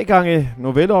 3 gange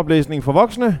novelleoplæsning for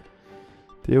voksne.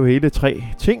 Det er jo hele 3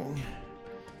 ting.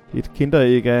 Et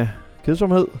kinderæg af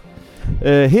kedsomhed.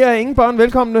 Her er ingen børn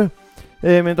velkomne,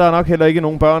 men der er nok heller ikke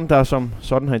nogen børn, der som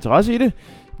sådan har interesse i det,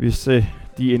 hvis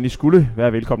de endelig skulle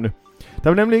være velkomne. Der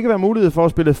vil nemlig ikke være mulighed for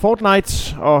at spille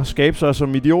Fortnite og skabe sig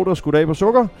som idioter skudt af på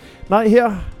sukker. Nej,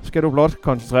 her skal du blot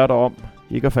koncentrere dig om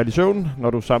ikke at falde i søvn, når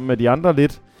du sammen med de andre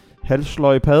lidt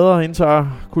halsløje padder indtager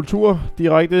kultur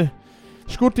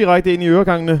skudt direkte ind i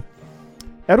øregangene.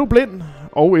 Er du blind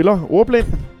eller ordblind,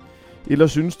 eller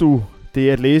synes du, det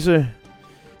at læse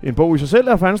en bog i sig selv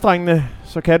er for anstrengende,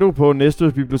 så kan du på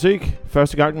Næstveds Bibliotek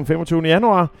første gang den 25.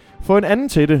 januar få en anden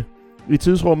til det i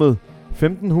tidsrummet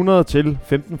 1500 til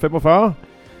 1545.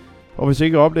 Og hvis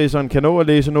ikke oplæseren kan nå at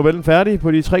læse novellen færdig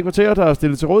på de 3 kvarterer, der er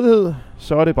stillet til rådighed,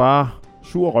 så er det bare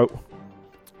sur røv.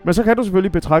 Men så kan du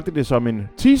selvfølgelig betragte det som en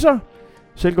teaser.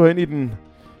 Selv gå hen i den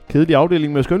kedelige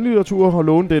afdeling med skønlitteratur og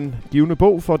låne den givende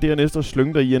bog, for dernæst at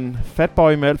slynge dig i en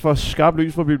fatboy med alt for skarp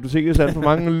lys fra biblioteket, alt for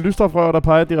mange lysstofrør, der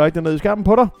peger direkte ned i skærmen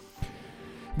på dig.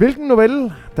 Hvilken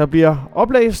novelle, der bliver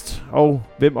oplæst, og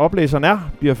hvem oplæseren er,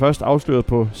 bliver først afsløret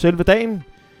på selve dagen.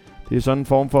 Det er sådan en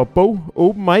form for bog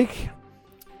open mic.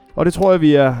 Og det tror jeg,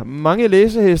 vi er mange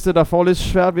læseheste, der får lidt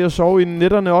svært ved at sove i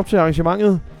nætterne op til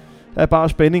arrangementet af bare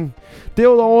spænding.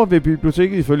 Derudover vil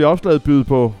biblioteket ifølge opslaget byde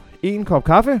på 1 kop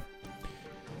kaffe.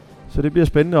 Så det bliver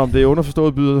spændende, om det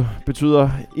underforstået betyder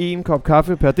 1 kop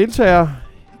kaffe per deltager,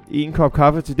 1 kop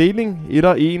kaffe til deling,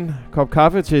 eller 1 kop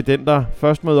kaffe til den, der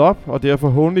først møder op, og derfor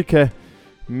håndelig kan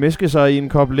mæske sig i en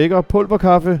kop lækker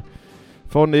pulverkaffe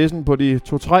for næsen på de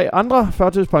 2-3 andre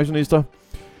førtidspensionister.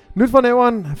 Nyt fra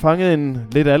nævren fangede en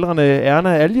lidt aldrende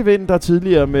Erna Aljevind, der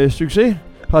tidligere med succes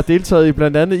har deltaget i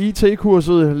blandt andet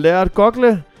IT-kurset Lær at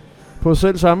Gogle på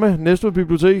selv samme Næstved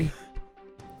Bibliotek.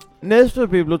 Næstved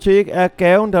Bibliotek er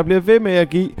gaven, der bliver ved med at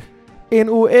give. En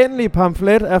uendelig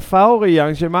pamflet af farverige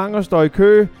arrangementer står i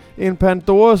kø. En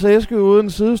Pandoras æske uden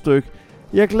sidestykke.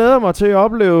 Jeg glæder mig til at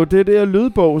opleve det der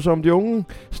lydbog, som de unge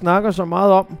snakker så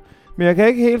meget om. Men jeg kan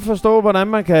ikke helt forstå, hvordan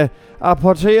man kan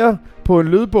apportere på en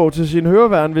lydbog til sin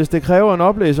høreværn, hvis det kræver en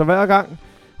oplæser hver gang.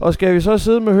 Og skal vi så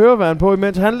sidde med høreværn på,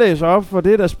 imens han læser op, for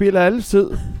det der spilder alles tid.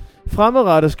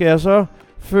 Fremadrettet skal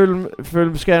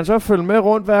han så følge med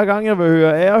rundt, hver gang jeg vil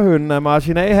høre Ærehønnen af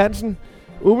Martin A. Hansen.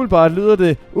 Umiddelbart lyder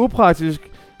det upraktisk,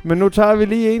 men nu tager vi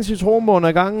lige en citronmåne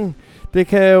ad gangen. Det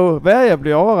kan jo være, at jeg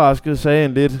bliver overrasket, sagde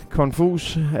en lidt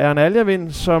konfus Erna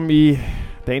Aljevind, som i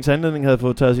dagens anledning havde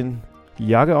fået taget sin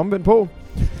jakke omvendt på.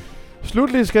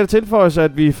 Slutligt skal det tilføjes,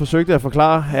 at vi forsøgte at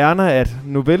forklare Erna, at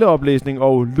novelleoplæsning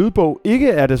og lydbog ikke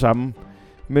er det samme,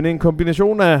 men en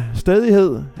kombination af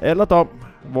stædighed, alderdom,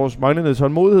 vores manglende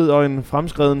tålmodighed og en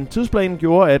fremskreden tidsplan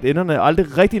gjorde, at enderne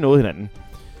aldrig rigtig nåede hinanden.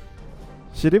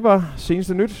 Så det var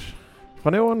seneste nyt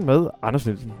fra nævren med Anders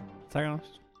Nielsen. Tak,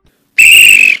 Anders.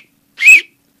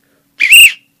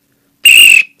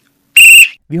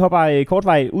 Vi hopper kort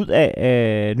vej ud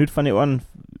af nyt fra nævren.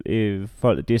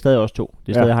 Det er stadig os 2.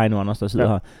 Det er stadig Heino og Anders, der sidder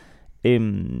her.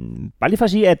 Bare lige for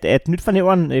at sige, at nyt fra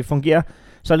nævren fungerer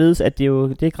således, at det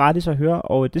er gratis at høre,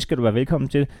 og det skal du være velkommen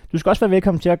til. Du skal også være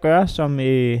velkommen til at gøre, som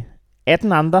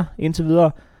 18 andre indtil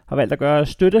videre har valgt at gøre,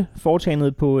 støtte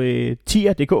foretagendet på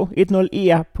tier.dk,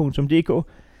 10er.dk.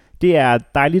 Det er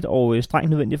dejligt og strengt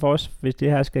nødvendigt for os, hvis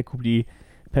det her skal kunne blive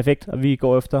perfekt, og vi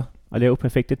går efter at lave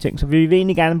perfekte ting. Så vi vil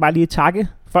egentlig gerne bare lige takke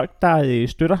folk, der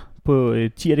støtter på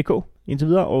tier.dk indtil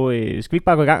videre, og skal vi ikke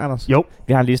bare gå i gang, Anders? Jo.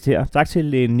 Vi har en liste her. Tak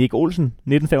til Nick Olsen,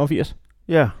 1985.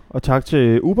 Ja, og tak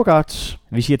til Ubergard.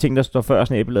 Vi siger ting, der står før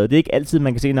snabelaget. Det er ikke altid,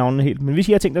 man kan se navnene helt, men vi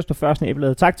siger ting, der står før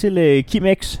snabelaget. Tak til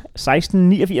Kimex,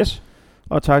 1689.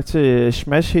 Og tak til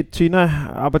Smash Hit Tina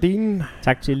Aberdeen.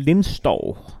 Tak til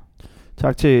Lindstorv.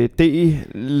 Tak til D.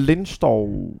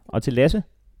 Lindstorv. Og til Lasse.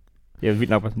 Jeg er vildt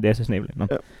nok på Lasse snabelag.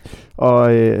 Ja.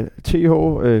 Og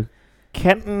TH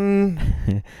Kanten.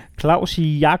 Claus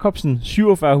Jacobsen,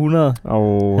 4700.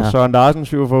 Og Søren Larsen,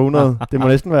 4700. Det må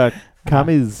næsten være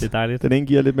Kamiz. Det er dejligt. Den ene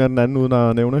giver lidt mere den anden, uden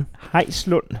at nævne.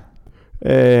 Hejslund.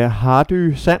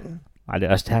 Hardy Sand. Nej, det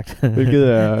er også stærkt. Hvilket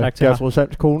er Gertrud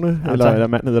Sands kone. Ja, eller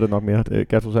mand hedder det nok mere.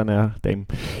 Gertrud Sand er dame.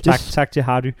 Tak til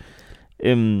Hardy.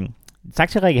 Tak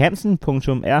til Rikke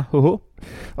Hansen.rhh.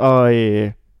 Og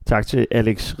tak til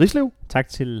Alex Rislev. Tak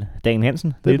til Dan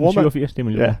Hansen. Det er 1987, det er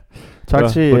miljøet. Ja. Tak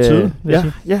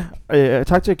til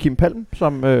tak til Kim Palm,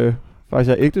 som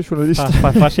Faktisk er ægte journalist.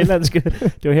 Fra Sjællandske.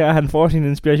 Det var her, han får sin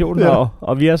inspiration,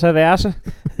 og vi er så værse.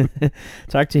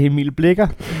 Tak til Emil Blikker.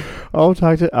 Og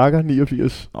tak til Akker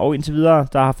 89. Og indtil videre,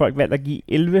 der har folk valgt at give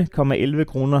 11,11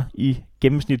 kroner i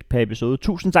gennemsnit per episode.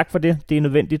 Tusind tak for det. Det er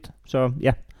nødvendigt. Så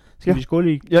ja, skal vi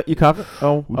skåle i? Ja, i kaffe.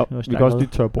 Og vi kan også lige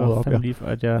tørre bordet op. Lige for,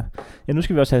 at ja, nu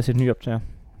skal vi også have set en ny optager.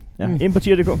 Ja, ind på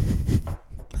tier.dk.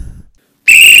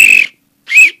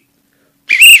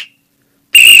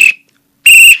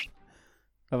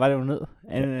 Hvad var det, hun hed?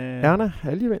 Erna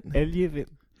Aljevind.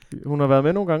 Hun har været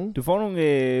med nogle gange. Du får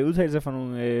nogle udtalelser fra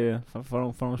nogle,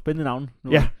 for nogle spændende navne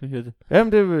nu. Ja. Synes jeg det.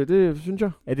 Jamen, det synes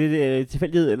jeg. Er det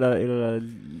tilfældighed,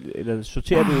 eller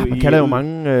sorterer du i... Man kalder jo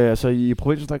mange, altså i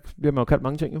provinsen, bliver man jo kaldt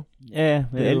mange ting jo. Ja,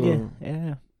 med alge.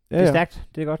 Ja. Det er stærkt.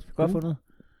 Det er godt fundet.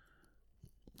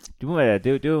 Det må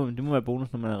være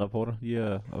bonus, når man er reporter.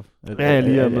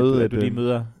 Lige at møde. Du lige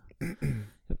møder...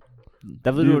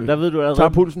 Der ved du allerede... Tager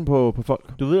pulsen på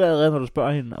folk. Du ved allerede, når du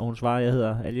spørger hende, og hun svarer, jeg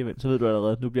hedder Aljevind, så ved du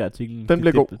allerede, nu bliver artiklen... Den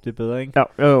bliver god. Det er bedre, ikke?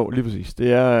 Jo, lige præcis.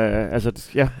 Det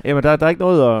er, jamen der er ikke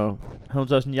noget at... Har hun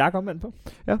taget sådan en jakke omvendt på?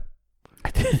 Ja.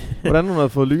 Hvordan hun har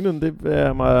fået lynen, det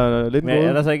er mig lidt men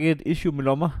er der så ikke et issue med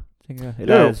lommer, tænker jeg?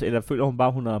 Eller føler hun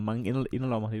bare, hun har mange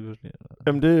inderlommer helt pludselig?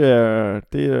 Jamen det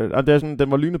er sådan,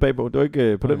 den var lynet bagpå. Det var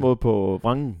ikke på den måde på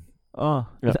vrangen.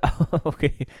 Okay.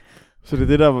 Så det er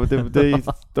det,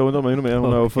 der undrer mig endnu mere.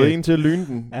 Hun har jo fået en til at lyne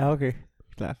den. Ja, okay.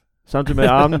 Klart. Samtidig med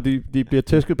armene, de bliver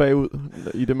tæsket bagud,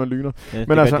 i det man lyner. Ja,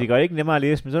 men det gør ikke nemmere at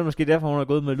læse, men så er det måske derfor, hun har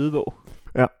gået med lydbog.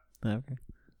 Ja. Ja, okay.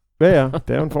 Ja,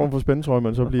 det er jo en form for spændetrøje,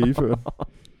 man så bliver iført.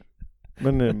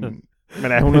 Men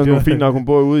hun er jo fint nok, hun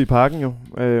bor ude i parken jo.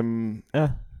 Ja.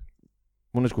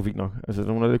 Hun er sgu fint nok. Altså,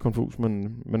 hun er lidt konfus,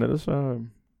 men ellers så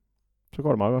går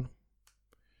det meget godt.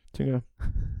 Tænker jeg.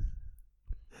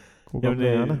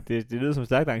 Jamen, det lyder som et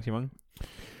stærkt arrangement.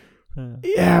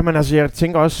 Ja, men altså, jeg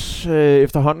tænker også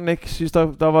efterhånden, ikke? Sidst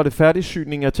der var det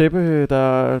færdigsyning af tæppe,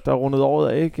 der rundede året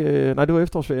af, ikke? Nej, det var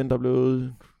efterårsferien, der blev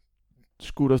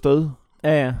skudt afsted.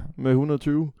 Ja. Med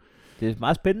 120. Det er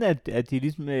meget spændende, at de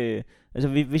ligesom... altså,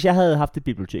 hvis jeg havde haft et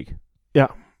bibliotek,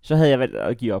 så havde jeg valgt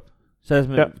at give op. Så havde jeg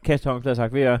simpelthen kastet håndklæder og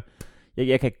sagt,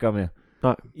 jeg kan ikke gøre mere.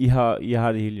 Nej. I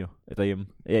har det hele jo, derhjemme.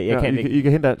 Jeg kan ikke. I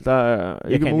kan hente alt, der er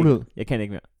ikke mulighed. Jeg kan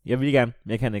ikke mere. Jeg vil gerne,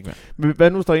 men jeg kan ikke mere. Men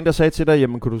hvad nu, der en, der sagde til dig,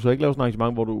 jamen kunne du så ikke lave sådan et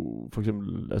arrangement, hvor du for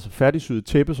eksempel færdigsyede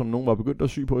tæppe, som nogen var begyndt at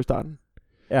sy på i starten?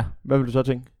 Ja. Hvad vil du så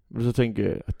tænke? Vil du så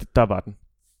tænke, der var den?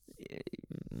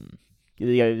 Jeg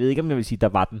ved ikke, om jeg vil sige, der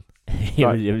var den.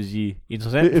 Jeg vil sige,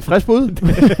 interessant. Et frisk bud?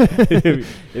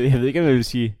 jeg ved ikke, om jeg vil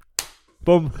sige,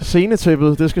 bum.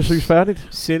 Scenetæppet, det skal søges færdigt.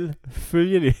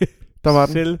 Selvfølgelig. Der var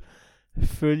den.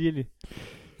 Selvfølgelig.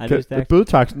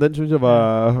 Bødetaksen, den synes jeg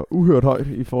var uhørt højt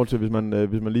i forhold til, hvis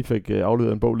man lige fik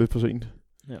afleveret en bog lidt for sent.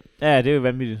 Ja, det er jo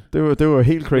vanvittigt. Det var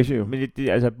helt crazy jo. Men det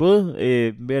altså både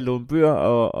med at låne bøger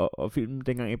og film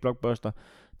dengang i Blockbuster,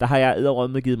 der har jeg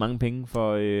edderrødme givet mange penge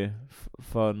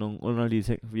for nogle underlige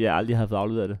ting, fordi jeg aldrig havde fået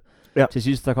afleveret det. Ja. Til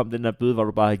sidst der kom den der bøde, hvor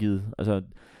du bare havde givet, altså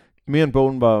mere end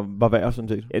bogen var værd, sådan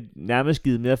set. Jeg nærmest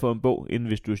givet mere for en bog, end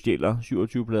hvis du stjæler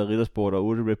 27 plader Riddersport og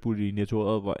 8 Red Bull i Netto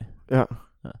Oddervej. Ja.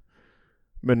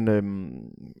 Men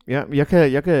jeg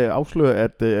kan afsløre,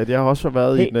 at jeg også har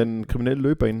været i den kriminelle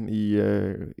løbebane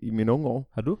i mine unge år.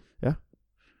 Har du? Ja.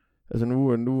 Altså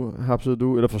nu hapsede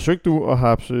du, eller forsøgte du at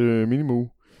hapse Minimu.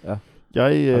 Ja. Jeg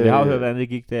har jo hørt, hvordan det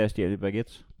gik, da jeg stjal i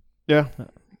baguette. Ja.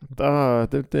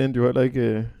 Det endte jo heller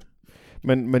ikke...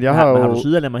 Men jeg har jo... Har du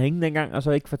siddet og ladet mig hænge dengang, og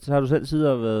så har du selv siddet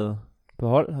og været på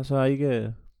hold, og så har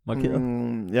ikke markeret?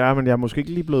 Ja, men jeg er måske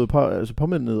ikke lige blevet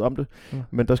påmindet om det. Ja.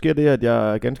 Men der sker det, at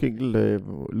jeg ganske enkelt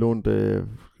lånte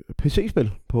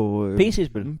PC-spil på...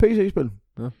 PC-spil? PC-spil.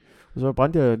 Ja. Og så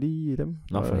brændte jeg lige dem.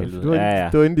 Nå, for helvede.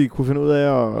 Det var inden de kunne finde ud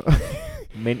af at...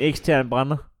 Med en ekstern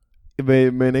brænder?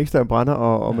 Med en ekstern brænder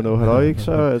og med noget halløj, ikke?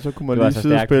 Så kunne man lige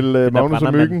sidde og spille Magnus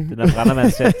og Myggen. Den der brænder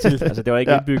man sat til. Altså, det var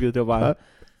ikke indbygget, det var bare... Ja.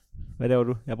 Hvad laver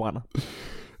du? Jeg brænder.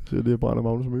 Så det er brænder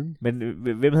Magnus og Myggen. Men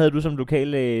hvem havde du som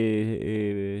lokal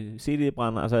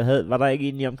CD-brænder? Altså, var der ikke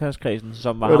en i omkredskredsen,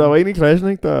 som var ham? Der var en i klassen,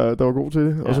 ikke, der var god til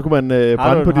det. Ja. Og så kunne man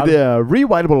brænde på de der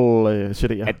rewritable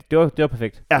CD'er. Ja, det var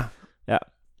perfekt. Ja.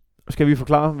 Skal vi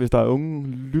forklare, hvis der er unge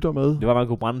lytter med? Det var, man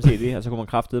kunne brænde en CD, og så kunne man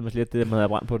kraftedeme med slet det, man havde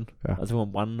brændt på den. Ja. Og så kunne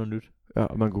man brænde noget nyt. Ja,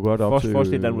 og man kunne gøre det op til...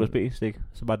 Forestil dig en USB-stik,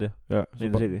 så bare det. Ja. Så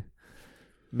CD.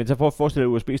 Men så forestil dig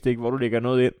en USB-stik, hvor du lægger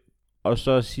noget ind, og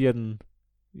så siger den,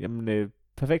 jamen,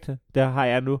 perfekt, det har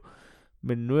jeg nu,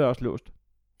 men nu er jeg også låst.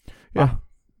 Ja.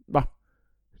 Hvad?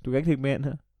 Du kan ikke lægge mere ind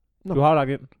her. Nå. Du har lagt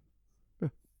ind. Ja.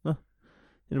 Nå.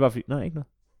 Det er bare fint. Nej, ikke noget.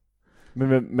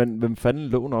 Men hvem fanden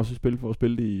låner også et spil for at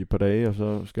spille det i et par dage, og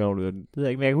så skal jeg aflevere den? Det ved jeg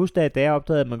ikke, men jeg kan huske, da jeg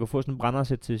opdagede, at man kunne få sådan en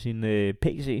brændersæt til sin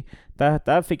PC,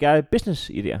 der fik jeg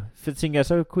business i det her. Så tænkte jeg,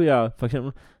 så kunne jeg for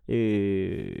eksempel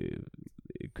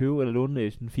købe eller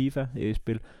låne sådan en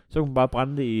FIFA-spil. Så kunne man bare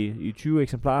brænde det i 20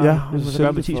 eksemplarer. Ja, hvis man så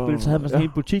gør med 10 spil, så havde man sådan en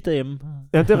hel butik derhjemme.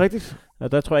 Ja, det er rigtigt.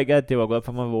 Og der tror jeg ikke, at det var godt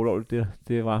for mig, hvor ulovligt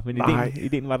det var. Men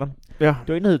ideen var der. Ja. Det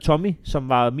var en, der hed Tommy, som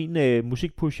var min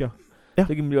musikpusher. Ja.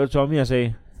 Så gik man lige over til Tommy og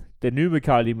sagde, den nye med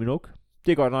Kylie Minogue,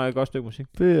 det er godt nok et godt stykke musik.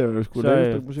 Det er jo sgu da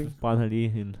et stykke musik. Så brændte han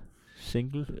lige en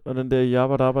single. Og den der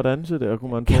Jabba Dabba danse der,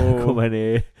 kunne man få...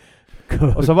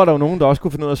 Og så var der jo nogen, der også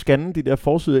kunne finde ud af at scanne de der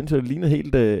forside ind, så det lignede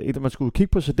helt... at man skulle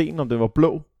kigge på CD'en, om den var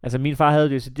blå. Altså min far havde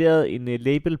decideret en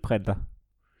labelprinter.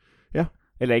 Ja.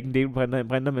 Eller ikke en labelprinter, en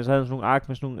printer, men så havde han sådan nogle ark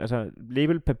med sådan nogle, altså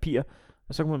labelpapir.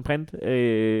 Og så kunne man printe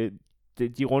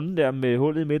de runde der med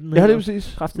hullet i midten. Ja, det er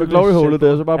præcis. Med glory-hullet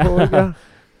der, så bare på, ikke? Ja.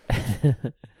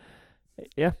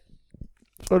 Ja.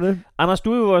 Så er det. Anders,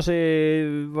 du er jo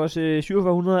vores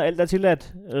 4700 alt er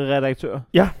tilladt redaktør.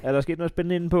 Ja. Er der sket noget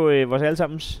spændende inde på vores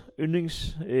allesammens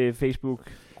yndlings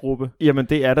Facebook-gruppe? Jamen,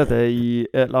 det er der da i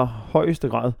allerhøjeste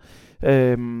grad.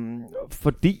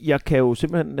 Fordi jeg kan jo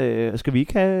simpelthen... Skal vi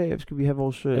have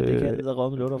vores... Ja, det kan jeg lide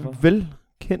råd med lutter for.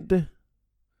 Velkendte,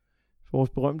 vores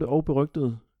berømte og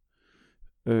berygtede.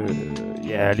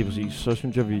 Ja, lige præcis. Så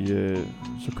synes jeg,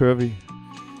 så kører vi.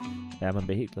 Ja, man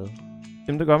bliver helt glad.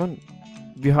 Jamen, det gør man.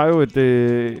 Vi har jo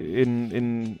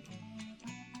sådan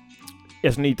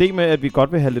en idé med, at vi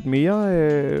godt vil have lidt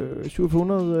mere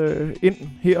 700 ind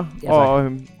her. Ja,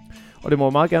 og det må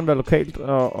meget gerne være lokalt,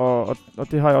 og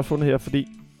det har jeg også fundet her, fordi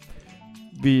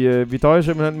vi døjer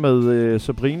simpelthen med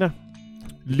Sabrina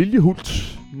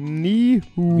Liljehult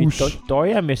Nihus. Vi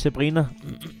døjer med Sabrina.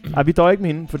 Nej, vi døjer ikke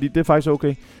med hende, fordi det er faktisk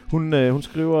okay. Hun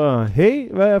skriver,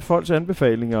 hey, hvad er folks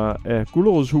anbefalinger af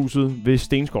Gulerodshuset ved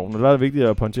Stenskoven? Og der er det vigtigt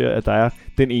at pointere, at der er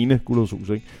den ene Gulerodshus,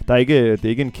 ikke? Det er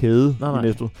ikke en kæde i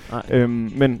Næstved.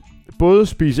 Men både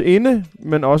spise inde,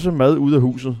 men også mad ude af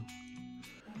huset.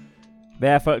 Hvad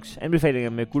er folks anbefalinger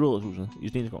med Gulerodshuset i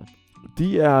Stenskoven?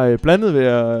 De er blandet, vil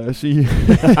jeg sige.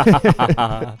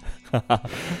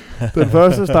 Den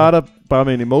første starter bare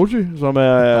med en emoji, som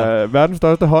er verdens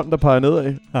største hånd, der peger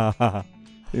nedad.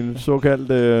 En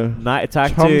såkaldt... nej, tak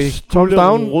til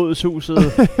Gulerodshuset.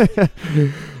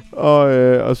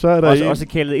 og så er der også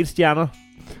kaldet 1 stjerner.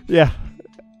 Ja.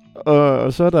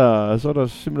 Og så er der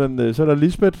simpelthen... Så er der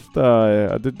Lisbeth,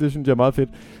 og det synes jeg er meget fedt.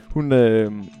 Hun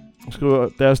skriver,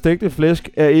 deres stegte flæsk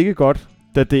er ikke godt,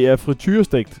 da det er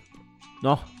frityrestegt.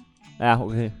 Nå. Ja,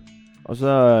 okay. Og så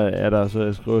er der,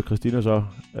 så skriver Christina så,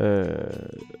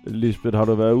 Lisbeth, har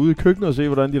du været ude i køkkenet og se,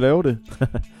 hvordan de laver det?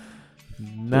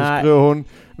 Nej. Så skriver hun,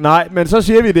 nej, men så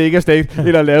siger vi, det ikke er stegt,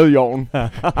 eller lavet i ovnen.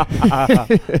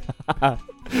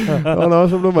 Og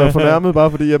så blev man fornærmet,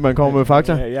 bare fordi at man kommer med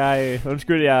fakta.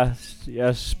 Undskyld, jeg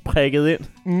er sprikket ind.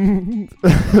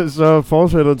 Så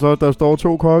fortsætter så, der står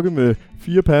 2 kokke med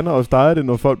 4 pander og steger det,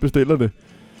 når folk bestiller det.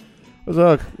 Og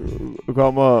så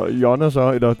kommer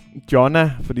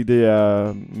Jonna, fordi det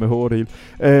er med H og det hele.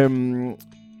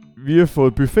 Vi har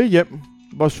fået buffet hjem.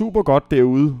 Var super godt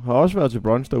derude. Har også været til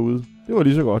brunch derude. Det var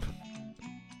lige så godt.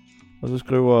 Og så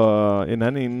skriver en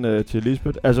anden til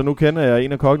Lisbeth. Altså nu kender jeg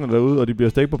en af kokkene derude, og de bliver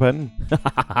stegt på panden.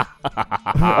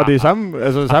 Og det er samme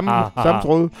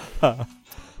tråd.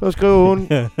 Så skriver hun.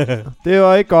 Det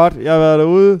var ikke godt. Jeg har været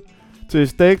derude til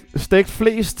stegt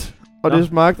flest. Og det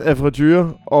smagte af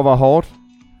frityre og var hårdt.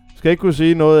 Skal ikke kunne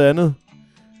sige noget andet.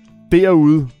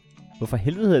 Derude. Hvorfor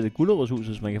helvede hedder det Gulerodshuset,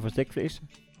 hvis man kan få stegt flæs?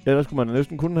 Ja, der skulle man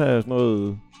næsten kun have sådan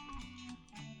noget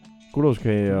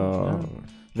gulerodskage og...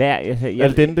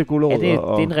 Al dente gulerod. Det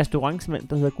er en restaurant,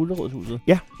 der hedder Gulerodshuset?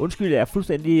 Ja. Undskyld, jeg er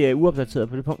fuldstændig uopdateret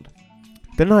på det punkt.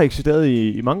 Den har eksisteret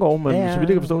i mange år, men så vidt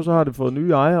jeg kan forstå, så har det fået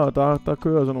nye ejere, og der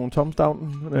kører sådan nogle Toms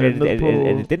Down. Er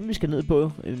det den, vi skal ned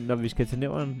på, når vi skal til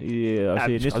Nævren og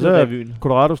se Næstved-revyen?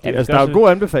 Colorado-stil. Altså, der er jo god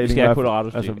anbefaling. Vi skal have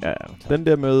Colorado-stil. Altså, den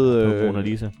der med... Mona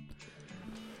Lisa.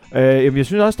 Jamen, jeg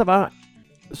synes også, der var...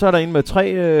 Så er der en med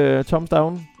 3 Toms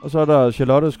Down, og så er der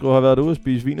Charlotte, der skulle have været derude og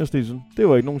spise wienerschnitzel. Det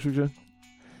var ikke nogen succes.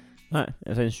 Nej,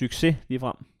 altså en succes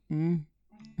ligefrem.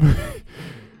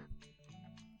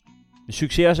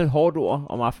 Succes er også et hårdt ord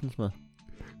om aftensmad.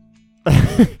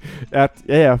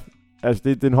 ja. Altså,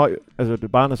 det er en høj... Altså,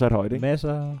 det barn er sat højt, ikke?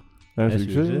 Masser af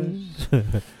succes.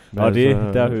 Og det,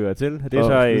 der hører til. Det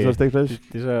er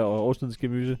så årstidens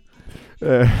gemyse.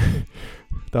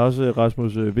 Der er også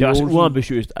Rasmus V. Det er også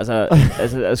uambitiøst. Altså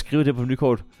at skrive det på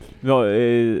nykort.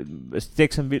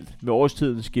 Stik som vildt med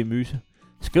årstidens gemyse.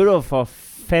 Skriv du for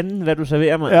fanden, hvad du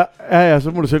serverer mig. Ja,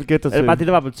 så må du selv gætte dig til. Er det bare det,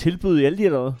 der var på tilbud i Aldi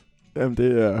eller noget? Jamen,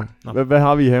 det er... Hvad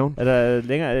har vi i haven? Er der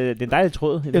længere... Det er en dejlig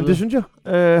tråd. Jamen, det synes jeg.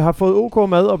 Har fået OK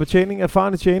mad og betjening af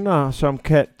erfarne tjenere, som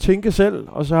kan tænke selv,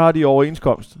 og så har de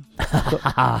overenskomst.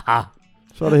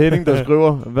 Så er det Henning, der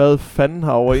skriver, hvad fanden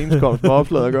har overenskomst med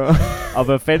opslaget at gøre? Og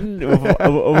hvorfor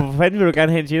fanden vil du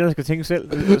gerne have en tjener, der skal tænke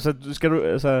selv? Så skal du...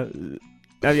 Altså,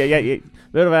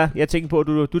 ved du hvad? Jeg tænker på, at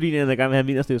du er din ene, der gerne vil have en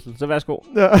vinerstiftel. Så værsgo.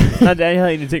 Ja. Nej, jeg havde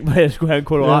egentlig tænkt på, at jeg skulle have en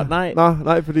kolorat. Ja.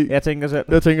 Nej, fordi... Jeg tænker selv.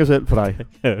 Jeg tænker selv på dig.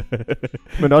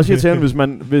 Men også irriterende,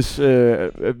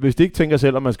 hvis de ikke tænker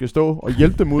selv, at man skal stå og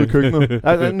hjælpe dem ud i køkkenet.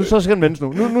 Altså, så skal den vendes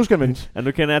nu. Nu skal den vendes. Ja,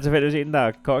 nu kender jeg tilfældigvis en, der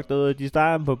er kogt noget. De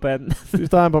steger dem på panden.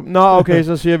 Nå, okay,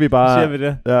 så siger vi bare...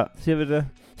 Siger vi det.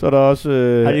 Så er der også...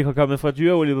 Har de kommet fra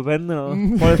dyreolie på panden eller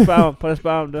noget? Prøv at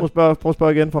spørge om det. Prøv at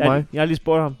spørge igen fra mig. Jeg har lige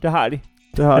spurgt ham. Det har de.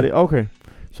 Det har de, okay.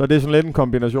 Så det er sådan lidt en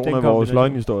kombination af vores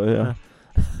løgnhistorie her. Ja.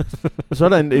 Så er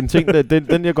der en ting,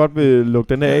 den jeg godt vil lukke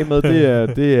den af med,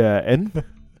 det er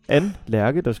Anne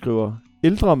Lærke, der skriver,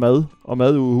 ældre mad og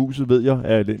mad ude i huset, ved jeg,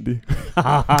 er elendig.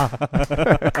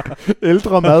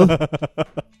 Ældre mad.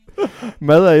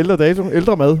 Mad er ældre dato.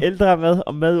 Ældre mad. Ældre mad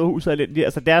og mad ude i huset er elendig.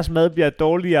 Altså deres mad bliver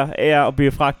dårligere af at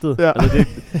blive fragtet. Ja. Altså,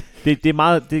 det er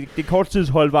meget det er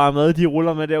korttidsholdbare mad, de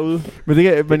ruller med derude.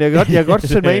 Men jeg kan godt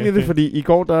sætte mig ind i det, fordi i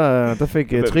går der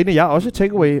fik Trine jeg også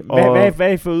takeaway. Hvad har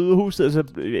I fået ude i huset? Altså,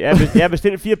 jeg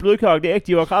bestilte 4 blødkogte æg.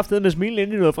 De var kraftedeme med smilen,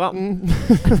 inden de nåede frem.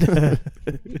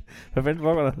 Hvad fanden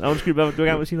foregår der? Undskyld, du vil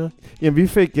gerne vil sige noget? Jamen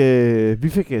vi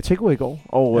fik takeaway i går,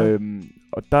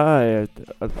 og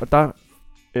der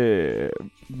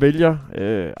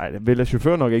vælger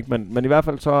chauffør nok ikke, men i hvert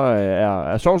fald så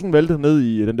er sovsen væltet ned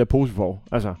i den der pose for.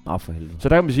 Altså, for helvede. Så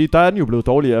der kan man sige, der er den jo blevet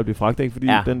dårligere at blive fragtet, ikke? Fordi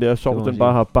den der sovs, den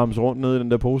bare har bamset rundt ned i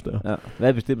den der pose der. Ja. Hvad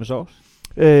er bestilt med sovs?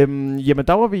 Jamen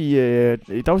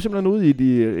der var simpelthen ude i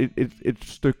et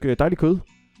stykke dejligt kød.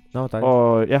 Nå,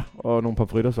 dejligt. Og nogle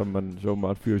pomfritter, som man så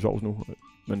meget fyrer i sovs nu.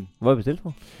 Men hvor er bestilt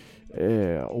for?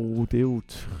 Det er jo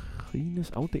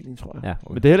Trines afdeling, tror jeg. Ja,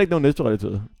 okay. Men det er heller ikke noget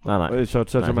næste-relateret. Nej.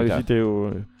 Så man kan sige, det er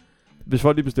jo... Hvis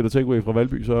folk lige bestiller takeaway fra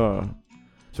Valby, så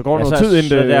går der noget tid inden...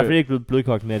 Så det er derfor ikke blevet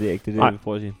blødkogt mere, det er ikke det, vi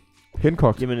prøver at sige.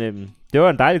 Henkogt. Jamen, det var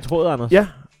en dejlig tråd, Anders. Ja.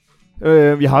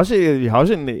 Vi har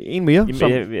også en mere.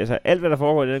 Jamen, altså, alt, hvad der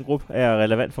foregår i den gruppe, er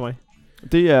relevant for mig.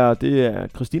 Det er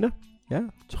Christina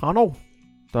Tranov,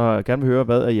 der gerne vil høre,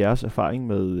 hvad er jeres erfaring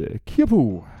med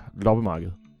Kirpu loppemarked?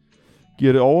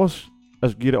 Giver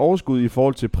det overskud i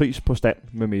forhold til pris på stand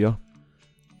med mere?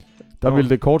 Der vil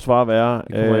det kort svar være...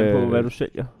 Det kommer an på, hvad du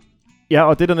sælger. Ja,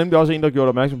 og det er der nemlig også en, der gjort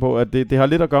opmærksom på, at det har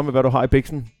lidt at gøre med, hvad du har i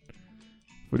biksen.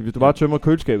 Fordi hvis du bare tømmer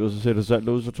køleskabet, så sætter salt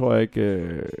ud, så tror jeg ikke,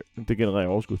 det genererer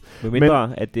overskud. Med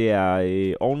mindre, at det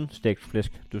er ovnstegt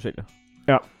flæsk, du sælger.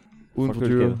 Ja, uden for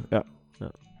tyret. Ja.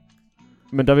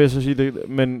 Men der vil jeg så sige,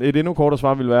 men et endnu kortere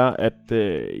svar vil være, at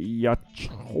jeg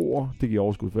tror, det giver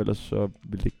overskud, for ellers så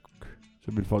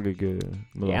vil folk ikke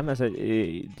møde. Jamen altså,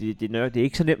 det er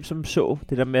ikke så nemt som så,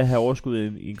 det der med at have overskud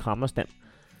i en krammerstand.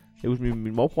 Jeg husker,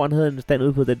 min morbror havde en stand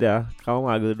ude på den der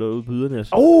krammermarked, der ude på Ydernæs.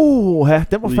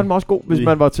 Den var fandme også god, hvis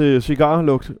man var til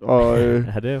cigarlugt. Og,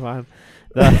 ja, det var han.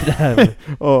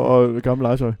 og gammel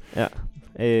legetøj. Ja.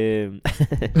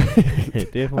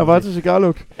 Han var til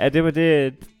cigarlugt. Ja,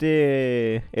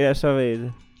 ellers så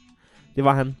det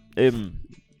var han. Jeg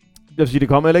vil sige, det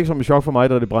kommer heller ikke som et chok for mig,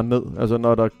 da det brændte ned. Altså,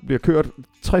 når der bliver kørt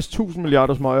 60.000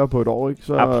 milliarder smøger på et år, ikke?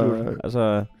 Så, absolut.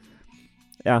 Altså,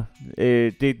 ja,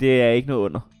 det er ikke noget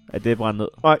under, at det er brændt ned.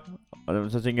 Nej.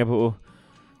 Og så tænker jeg på,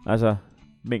 altså,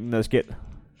 mængden af skæld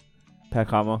per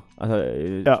krammer.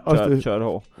 Altså, tørt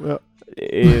hår. Ja.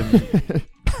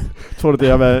 Tror du, det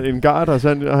har været en gar, der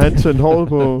har sendt håret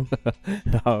på?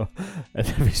 Ja,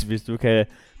 altså,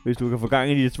 hvis du kan få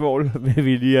gang i dit svål, vil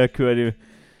vi lige have kørt det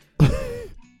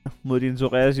mod din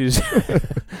psoriasis.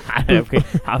 Nej, okay.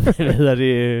 Hvad hedder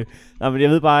det? Nej, men jeg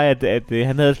ved bare, at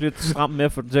han havde lidt stramt med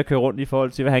at få den til at køre rundt i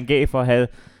forhold til, hvad han gav for at have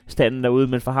standen derude.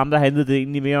 Men for ham, der handlede det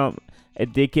egentlig mere om, at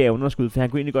det ikke gav underskud, for han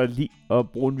kunne egentlig godt lide at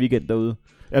bruge en weekend derude.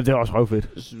 Ja, det er også røvfedt.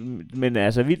 Men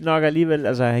altså, vildt nok alligevel,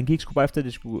 altså, han gik sgu bare efter,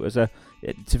 det skulle, altså, ja,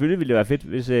 selvfølgelig ville det være fedt,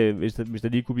 hvis der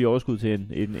lige kunne blive overskud til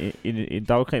en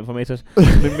dagcreme fra Matas.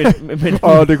 men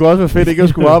og det kunne også være fedt ikke at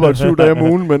skulle arbejde 7 dage om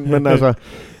ugen,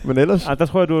 men ellers... Der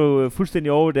tror jeg, du er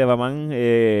fuldstændig over, der var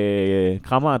mange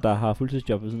krammere, der har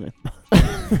fuldtidsjob ved siden af.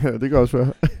 Ja, det kan også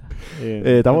være.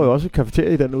 Der var jo også et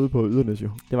cafeteria i den ude på Ydernæs, jo.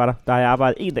 Det var der. Der har jeg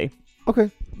arbejdet 1 dag. Okay.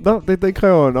 Nå, det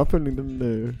kræver en opfølgning,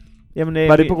 Jamen,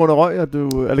 var det på grund af røg, at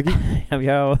du allergi? Jamen,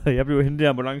 jeg blev hentet i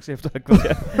ambulance efter et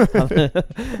kvarter.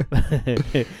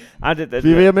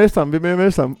 Vi er ved at mestre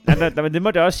ham. Men det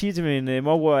måtte jeg også sige til min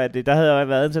morbror, at der havde jeg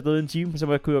været ansat ude i en time, så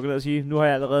kunne jeg gå ned og sige, nu har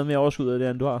jeg allerede mere overskud af det,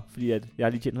 end du har, fordi at jeg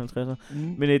har lige tjent 50'er.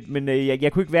 Men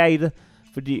jeg kunne ikke være i det,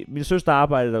 fordi min søster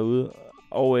arbejder derude,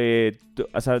 og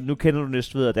altså, nu kender du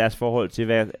Næstved og deres forhold til,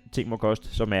 hvad ting må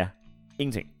koste, som er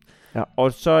ingenting. Ja.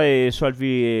 Og så solgte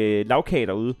vi lavkage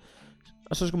derude,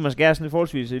 og så skulle man skære sådan et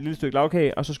forholdsvis et lille stykke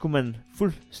lavkage, og så skulle man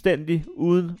fuldstændig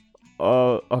uden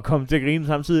at komme til at grine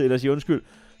samtidig, eller sige undskyld,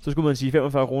 så skulle man sige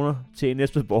 45 kroner til en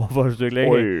Næstvedborg for et stykke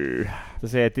lavkage. Så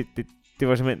sagde jeg, det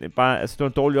var simpelthen bare, altså det var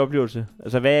en dårlig oplevelse.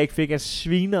 Altså hvad jeg ikke fik af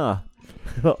svinere.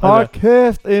 Hold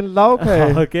kæft, en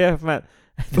lavkage. Hold kæft, mand.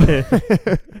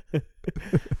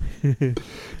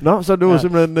 Nå, så du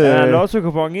simpelthen... Er der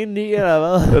lotto-kupon ind i, eller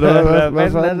hvad?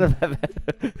 Hvad?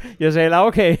 Jeg sagde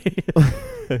lavkage.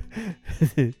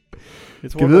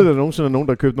 Jeg tror, der nogensinde er nogen,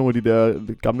 der købte nogle af de der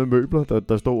gamle møbler,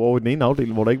 der stod over i den ene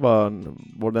afdeling, hvor der ikke var,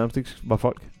 hvor der nærmest ikke var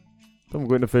folk. Så må man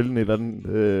gå ind og fælde en eller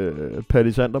anden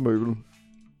palisandermøbel.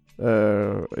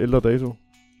 Ældre dato.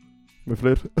 Med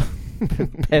flet.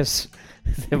 Pas.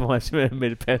 Det må jeg simpelthen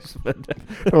med et pas.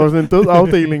 Der var sådan en død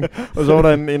afdeling, og så var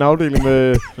der en afdeling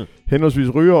med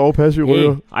henholdsvis ryger og passiv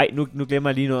ryger. Ej, nu glemmer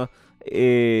jeg lige noget.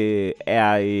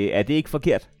 Er det ikke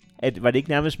forkert? Var det ikke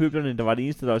nærmest møblerne, der var det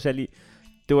eneste, der var særlig?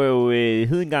 Det var jo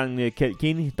hedengang Kjeld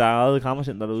Kenny, der ejede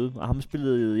Krammercenter derude, og ham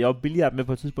spillede jeg jo billiard med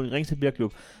på et tidspunkt i Ringsted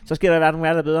Billardklub. Så skal der være nogle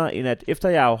der bedre, end at efter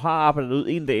jeg jo har arbejdet ud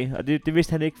en dag, og det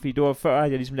vidste han ikke, fordi det var før, at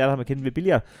jeg ligesom lærte ham at kende ved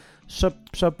billiard,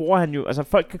 så bruger han jo, altså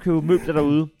folk kan købe møbler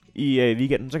derude i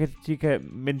weekenden,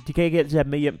 men de kan ikke altid have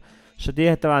dem med hjem. Så det,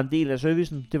 at der var en del af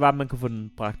servicen, det var, at man kunne få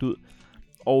den bragt ud.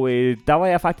 Og der var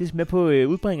jeg faktisk med på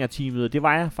udbringerteamet, og det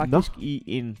var jeg faktisk i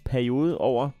en periode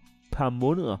over et par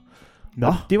måneder.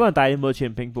 Nå. Det var en dejlig måde at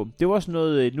tjene penge på. Det var sådan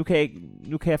noget,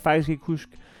 nu kan jeg faktisk ikke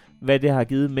huske, hvad det har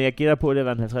givet, men jeg gætter på, at det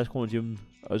var en 50 kroner timen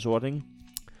og sort, ikke?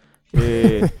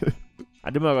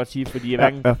 Det må jeg godt sige, fordi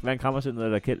hverken Krammercenter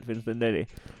eller Kjeld findes den der i dag.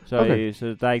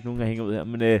 Så der er ikke nogen, der hænger ud her.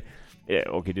 Men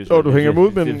okay, det er jo du hænger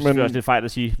ud, men det er også lidt fejl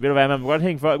at sige. Ved du hvad, man må godt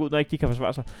hænge folk ud, når ikke de kan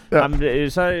forsvare sig. Ja.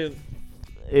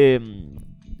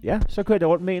 Jamen, så kørte jeg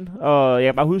rundt med en, og jeg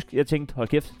kan bare huske, jeg tænkte, hold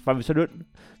kæft, var vi så løn,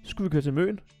 så skulle vi køre til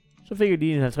Møn. Så fik jeg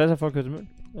lige en 50'er for at køre til Møn.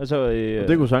 Altså,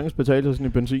 det kunne sagtens betale sig sådan i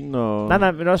benzin og...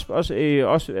 Nej, men også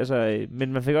altså,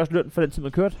 men man fik også løn for den tid,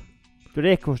 man kørte. Det var det,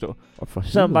 jeg ikke kunne forstå.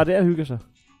 Så man bare der og hygge sig.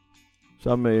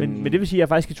 Men det vil sige, at jeg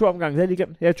faktisk i 2 omgange, det havde jeg lige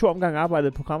glemt. Jeg har i 2 omgange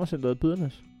arbejdet på Krammercenteret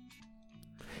Bydernes.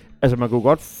 Altså, man kunne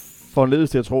godt forledes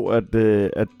til at tro, at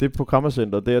det på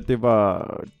Krammercenteret, det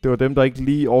var dem, der ikke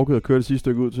lige orkede at køre det sidste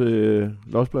stykke ud til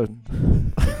Lodspladsen.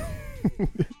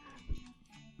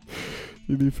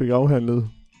 De lige fik afhandlet.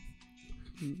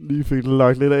 Lige fik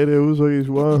lagt lidt af derude, så I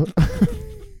svare.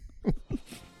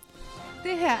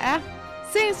 Det her er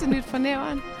Seneste Nyt fra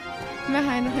Næveren med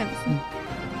Heino Hansen.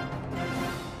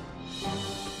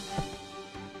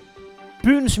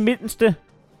 Byens mindste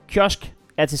kiosk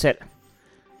er til salg.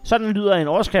 Sådan lyder en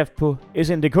overskrift på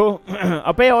SN.dk,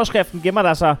 og bag overskriften gemmer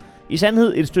der sig i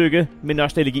sandhed et stykke med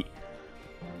nostalgi.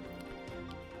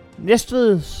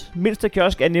 Næstveds mindste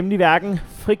kiosk er nemlig hverken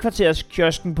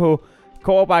frikvarterskiosken på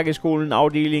Kårebakkeskolen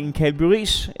afdelingen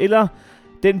Kalbyris, eller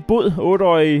den bod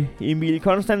 8-årige Emil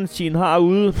Konstantin har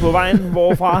ude på vejen,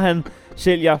 hvorfra han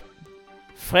sælger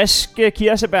friske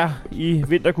kirsebær i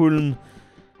vinterkulden.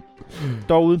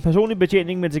 Dog uden personlig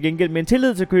betjening, men til gengæld med en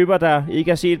tillid til køber, der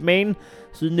ikke har set magen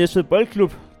siden Næstved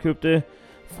Boldklub købte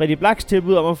Freddy Blaks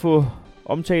tilbud om at få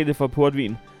omtale for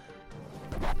portvin.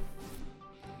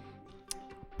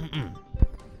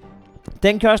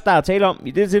 Den kiosk, der er tale om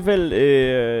i dette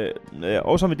tilfælde,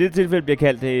 og som i dette tilfælde bliver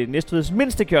kaldt Næstveds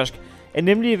mindste kiosk, er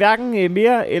nemlig hverken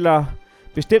mere eller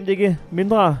bestemt ikke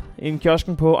mindre end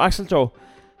kiosken på Axeltorv.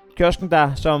 Kiosken,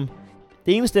 der som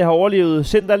det eneste har overlevet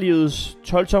centerlivets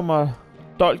 12-tommer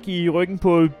dolk i ryggen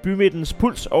på bymidtens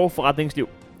puls og forretningsliv.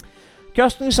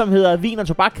 Kiosken, som hedder Vin og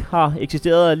Tobak, har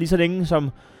eksisteret lige så længe som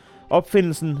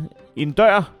opfindelsen i en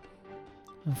dør.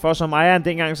 For som ejeren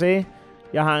dengang sagde,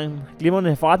 jeg har en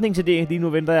glimrende forretningsidé. Lige nu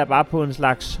venter jeg bare på en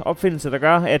slags opfindelse, der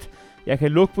gør, at jeg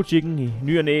kan lukke butikken i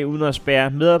ny og næ, uden at spærre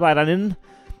medarbejderne inde.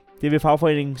 Det vil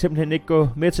fagforeningen simpelthen ikke gå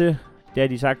med til. Det har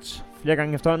de sagt flere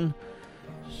gange efterhånden.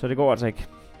 Så det går altså ikke.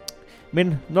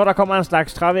 Men når der kommer en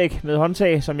slags trævæg med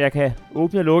håndtag, som jeg kan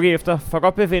åbne og lukke efter for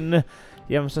godt befindende,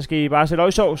 jamen så skal I bare sætte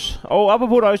løgsovs. Og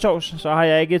apropos løgsovs, så har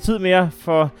jeg ikke tid mere,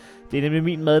 for det er nemlig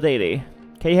min maddag i dag.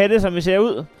 Kan I have det, som vi ser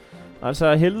ud?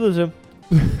 Altså helvede til.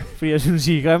 Fordi jeg synes,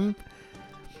 I er grimme.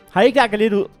 Har I ikke lagt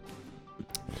lidt ud?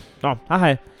 Nå,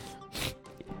 hej.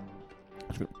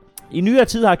 I nyere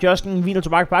tid har kiosken Vin og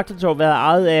Tobak på Axeltorv været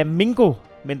ejet af Mingo,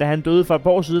 men da han døde for et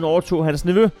par år siden, overtog hans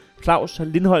nevø, Claus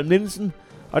Lindholm Nielsen.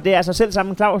 Og det er altså selv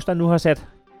sammen Claus, der nu har sat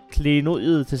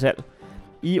klenodiet til salg.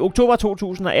 I oktober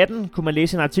 2018 kunne man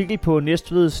læse en artikel på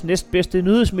Næstveds næstbedste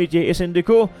nyhedsmedie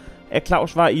SN.dk, at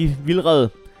Claus var i vildrede.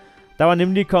 Der var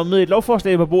nemlig kommet et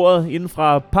lovforslag på bordet inden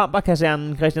fra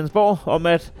Pamperkasernen Christiansborg om,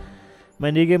 at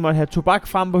man ikke må have tobak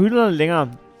frem på hylderne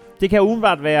længere. Det kan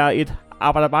umiddelbart være et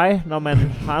arbejderbej, når man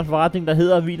har en forretning, der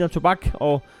hedder Vin og Tobak,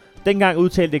 og dengang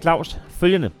udtalte Claus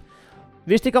følgende.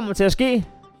 Hvis det kommer til at ske,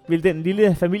 vil den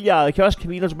lille familieejede kiosk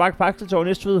Vin og Tobak på Axeltorv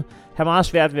Næstved have meget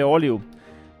svært ved at overleve.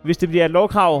 Hvis det bliver et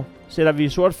lovkrav, sætter vi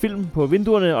sort film på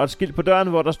vinduerne og et skilt på døren,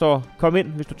 hvor der står, kom ind,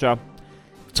 hvis du tør.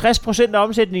 60% af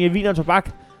omsætningen af Vin og Tobak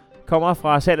kommer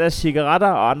fra salg af cigaretter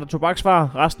og andre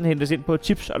tobaksvarer. Resten hentes ind på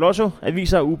tips og lotto,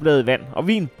 aviser, ugebladet, vand og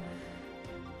vin.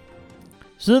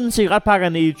 Siden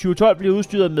cigaretpakkerne i 2012 blev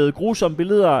udstyret med grusomme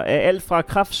billeder af alt fra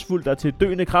kræftsvulster til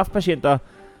døende kræftpatienter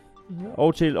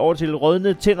over til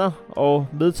rådne tænder og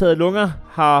medtaget lunger,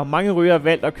 har mange rygere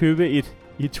valgt at købe et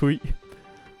etui.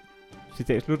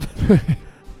 Citat slut.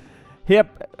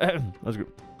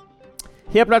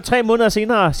 Her blot 3 måneder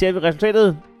senere ser vi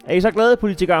resultatet. Er I så glade,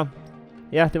 politikere?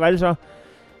 Ja, det var det så.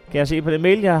 Kan jeg se på den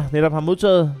mail, jeg netop har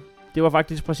modtaget. Det var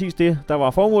faktisk præcis det, der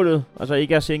var formålet. Altså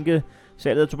ikke at sænke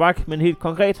salget af tobak, men helt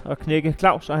konkret at knække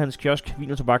Claus og hans kiosk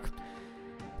Vin og Tobak.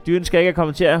 De ønsker ikke at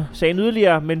kommentere sagen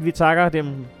yderligere, men vi takker dem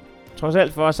trods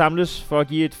alt for at samles for at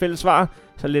give et fælles svar.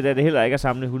 Så lidt er det heller ikke at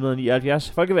samle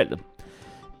 179 folkevalgte.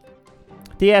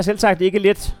 Det er selvsagt ikke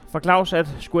let for Claus at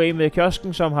skulle af med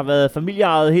kiosken, som har været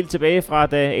familieejet helt tilbage fra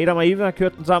da Adam og Eva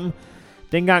kørte den sammen.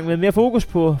 Dengang med mere fokus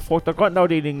på frugt- og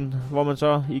grøntafdelingen, hvor man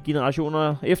så i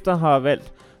generationer efter har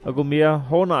valgt at gå mere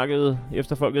hårdnakket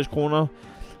efter folkets kroner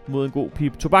mod en god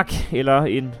pip tobak eller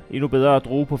en endnu bedre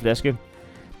droge på flaske.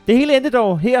 Det hele endte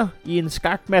dog her i en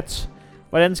skakmat.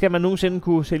 Hvordan skal man nogensinde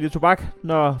kunne sælge tobak,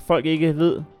 når folk ikke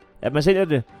ved, at man sælger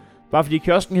det? Bare fordi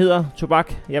kiosken hedder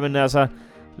tobak. Jamen altså,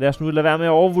 lad os nu lade være med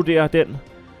at overvurdere den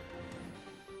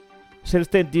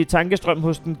selvstændige tankestrøm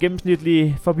hos den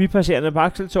gennemsnitlige forbipasserende på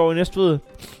Axeltorv i Næstved.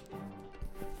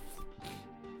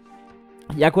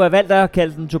 Jeg kunne have valgt at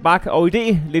kalde den tobak og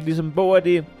idé, lidt ligesom bog af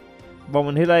det, hvor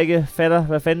man heller ikke fatter,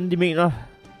 hvad fanden de mener.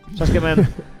 Så skal man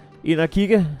ind og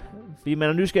kigge, fordi man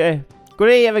er nysgerrig.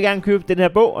 Goddag, jeg vil gerne købe den her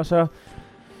bog, og så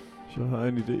har jeg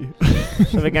en idé.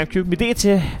 så vil jeg gerne købe en idé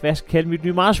til, hvad jeg skal kalde mit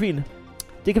nye marsvin.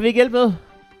 Det kan vi ikke hjælpe med.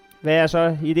 Hvad er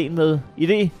så ideen med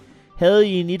idé? Havde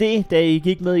I en idé, da I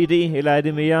gik med idé, eller er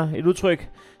det mere et udtryk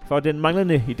for den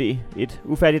manglende idé? Et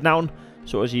ufærdigt navn,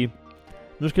 så at sige.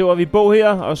 Nu skriver vi bog her,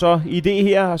 og så idé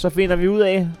her, og så finder vi ud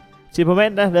af til på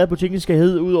mandag, hvad butikken skal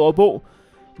hedde ud over bog.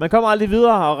 Man kommer aldrig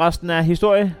videre, og resten er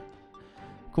historie.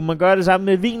 Kunne man gøre det samme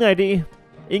med vin og idé?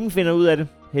 Ingen finder ud af det,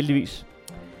 heldigvis.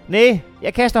 Næh,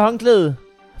 jeg kaster håndklædet.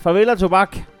 Farvel og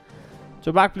tobak.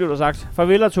 Tobak blev der sagt.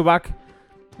 Farvel og tobak.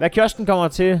 Hvad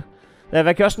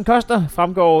kiosken koster,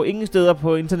 fremgår ingen steder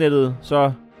på internettet,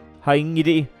 så har ingen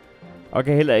idé, og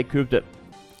kan heller ikke købe den.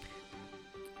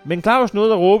 Men Claus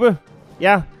nåede at råbe,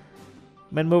 ja,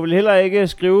 man må vel heller ikke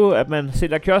skrive, at man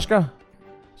sælger kiosker,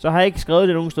 så har jeg ikke skrevet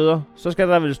det nogen steder. Så skal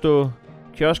der vel stå,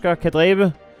 kiosker kan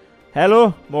dræbe.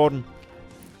 Hallo, Morten.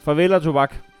 Farvel og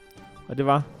tobak. Og det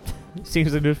var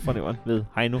seneste nyt fra Nævren ved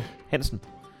Heino Hansen.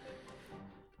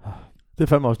 Det er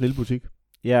fandme også en lille butik.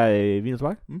 Ja, Vin og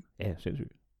Tobak? Ja, sindssygt.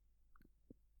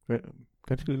 Ja,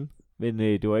 ganske lille. Men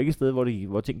det var ikke et sted,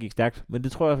 hvor ting gik stærkt. Men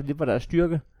det tror jeg, det var deres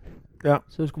styrke. Ja.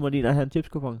 Så skulle man lige have en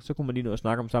tipskupon. Så kunne man lige nå at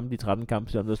snakke om sammen de 13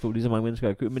 kampe, selvom der stod lige så mange mennesker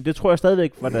i kø. Men det tror jeg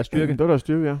stadigvæk var deres styrke. Det var deres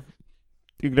styrke, ja.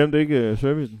 De glemte ikke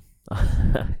servicen.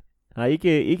 Nej,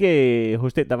 ikke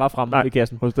hos den, der var fremme i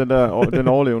kassen. Hos den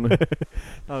overlevende.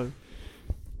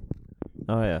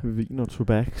 Ja. Vin og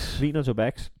tobaks. Vin og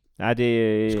tobaks. Nej,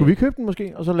 det... Skulle vi købe den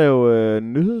måske, og så lave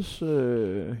nyheds...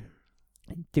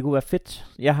 Det kunne være fedt.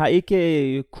 Jeg har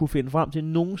ikke kunne finde frem til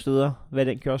nogen steder, hvad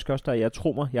den kiosk koster. Jeg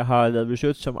tror mig, jeg har lavet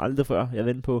research som aldrig før. Jeg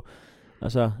venter på...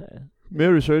 Altså...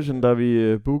 Mere research, end da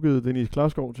vi bookede Dennis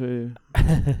Klarskov til...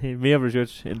 Mere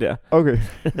research end der. Okay.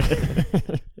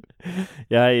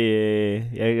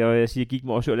 Jeg siger, gik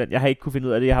mig over Sjælland. Jeg har ikke kunne finde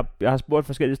ud af det. Jeg har spurgt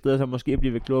forskellige steder, så måske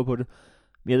bliver vi klogere på det.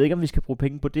 Men jeg ved ikke, om vi skal bruge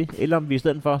penge på det, eller om vi i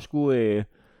stedet for skulle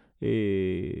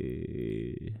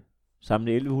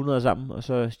samle 1100 sammen, og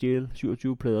så stjæle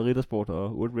 27 plader Rittersport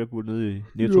og 8 Red Bull nede i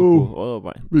Netto på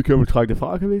Oddervej. Vi kan jo trække det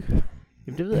fra, kan vi ikke?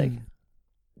 Jamen, det ved jeg ikke.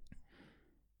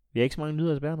 Vi har ikke så mange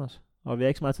nyheder tilbage, Anders. Og vi har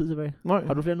ikke så meget tid tilbage. Nej.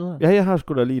 Har du flere nyheder? Ja, jeg har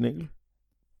sgu da lige en enkelt.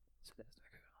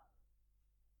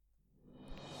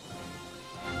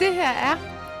 Det her er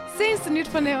seneste nyt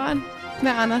fra Nævren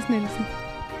med Anders Nielsen.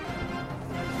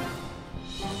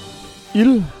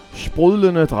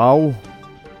 Ildsprudlende drage.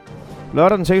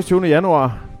 Lørdag den 26.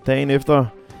 januar, dagen efter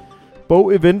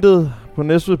bogeventet på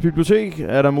Næstved Bibliotek,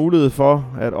 er der mulighed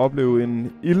for at opleve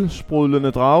en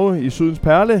ildsprudlende drage i Sydens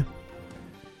Perle.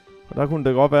 Og der kunne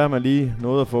det godt være, at man lige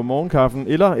nåede at få morgenkaffen,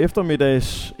 eller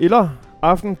eftermiddags, eller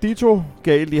aften dito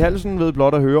galt i halsen ved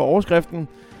blot at høre overskriften.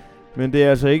 Men det er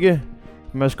altså ikke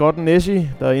maskotten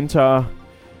Nessie, der indtager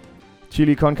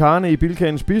chili con carne i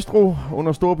Bilkagens Bistro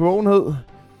under stor bevågenhed.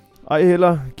 Ej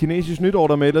heller kinesisk nytår,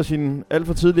 der melder sin alt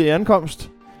for tidlige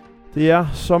ankomst. Det er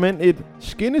som end et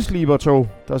skinneslibertog,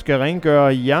 der skal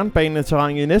rengøre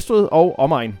jernbaneterrænet i Næstved og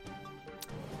omegn.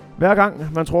 Hver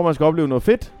gang man tror, man skal opleve noget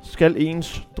fedt, skal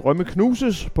ens drømme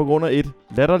knuses på grund af et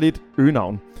latterligt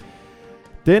øgenavn.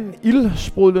 Den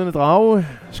ildsprudlende drage,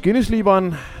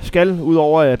 skinnesliberen, skal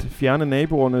udover at fjerne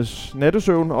naboernes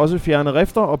nattesøvn også fjerne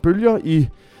rifter og bølger i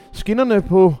skinnerne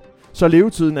på, så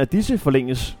levetiden af disse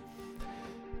forlænges.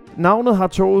 Navnet har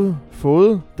toget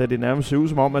fået, da det nærmest ser ud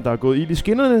som om, at der er gået ild i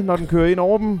skinnerne, når den kører ind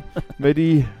over dem med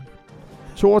de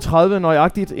 32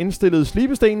 nøjagtigt indstillede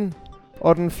slibesten,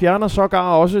 og den fjerner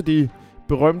sågar også de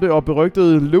berømte og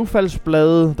berygtede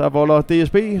løvfaldsblade, der volder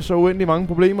DSB så uendelig mange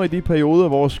problemer i de perioder,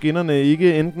 hvor skinnerne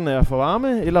ikke enten er for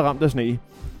varme eller ramt af sne.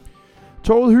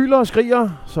 Toget hyler og skriger,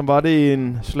 som var det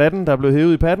en slatten, der blev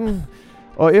hævet i patten,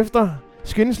 og efter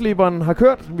skinnesliberen har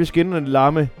kørt, vil skinnerne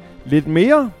larme lidt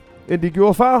mere, end de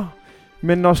gjorde før,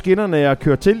 men når skinnerne er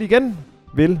kørt til igen,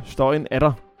 vil støjen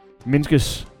atter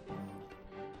mindskes.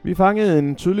 Vi fangede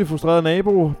en tydelig frustreret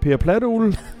nabo, Per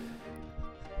Platugle.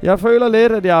 Jeg føler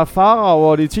lidt, at jeg er farer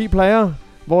over de 10 plager,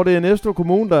 hvor det er Næstved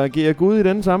Kommune, der agerer Gud i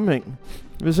denne sammenhæng.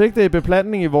 Hvis ikke det er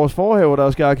beplantning i vores forhave,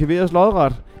 der skal arkiveres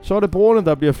lodret, så er det brugerne,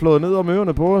 der bliver flået ned om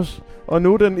ørerne på os. Og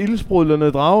nu den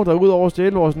ildsprudlende drage, der ud over at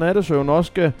stjæle vores nattesøvn, også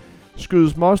skal skyde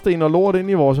småsten og lort ind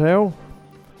i vores have.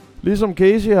 Ligesom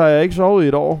Casey har jeg ikke sovet i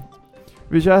et år.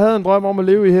 Hvis jeg havde en drøm om at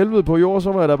leve i helvede på jord,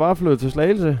 så var jeg da bare flyttet til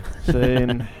Slagelse, sagde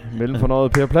en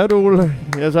mellemfornøjet Per Platugle.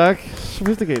 Ja tak,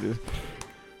 sophisticated.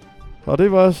 Og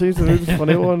det var sidste nyt fra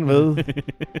nævren med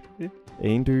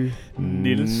Andy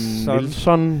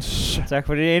Nilssons. Tak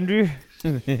for det, Andy.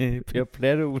 Per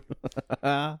Platugle.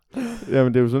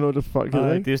 Jamen det er jo sådan noget, der folk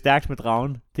hedder, ikke? Det er stærkt med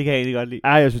dragen. Det kan jeg egentlig godt lide.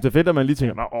 Ej, jeg synes det er fedt, at man lige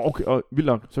tænker, okay, vildt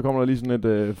nok. Så kommer der lige sådan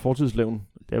et fortidslevn.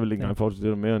 Det er vel ikke engang fortid,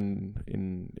 det er mere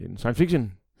en science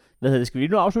fiction. Hvad hedder det? Skal vi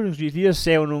lige nu afslutningsvis lige at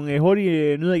save nogle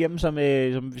hurtige nyheder igennem, som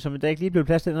der ikke lige blev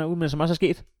plads til den her uge, men som også er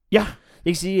sket? Ja!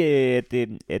 Jeg kan sige,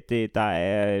 at der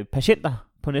er patienter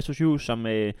på Næstved Sygehus, som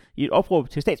i et opråb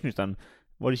til statsministeren,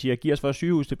 hvor de siger, giv os vores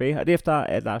sygehus tilbage. Og det efter,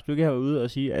 at Lars Løkke har været ude og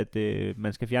sige, at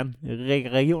man skal fjerne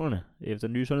regionerne efter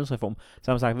den nye sundhedsreform.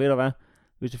 Så har man sagt, ved du hvad,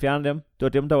 hvis du fjerner dem, det var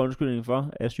dem, der var undskyldningen for,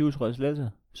 at sygehusrådets lettelse.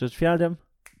 Så hvis du fjerner dem,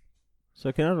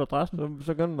 så kender du adressen.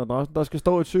 Så kender du adressen. Der skal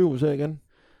stå et sygehus her igen.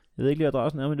 Jeg ved ikke lige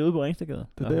adressen er, men det er ude på Ringstedgade.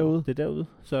 Det er derude. Det er derude.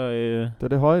 Så, det er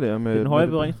det høje der med... Det er den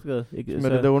høje ved Ringstedgade.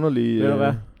 Med det underlige... Ved du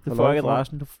hvad? Det får ikke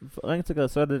adressen. Ringstedgade,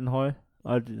 så er det den høje.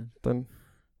 Og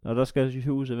der skal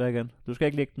sygehuset være igen. Du skal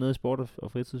ikke ligge nede i sport-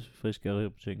 og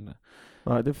fritidsfiskeri-butikken der.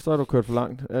 Nej, det forstår du kørt for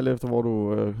langt. Alt efter, hvor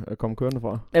du er kommet kørende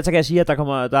fra. Ja, så kan jeg sige, at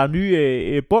der er en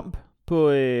ny bump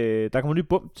på... der kommer en ny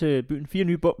bump til byen. 4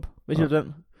 nye bump. Hvad siger du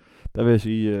den? Der vil jeg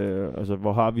sige,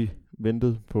 hvor har vi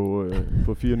ventet på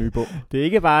 4 nye bump. Det er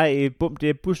ikke bare et bump, det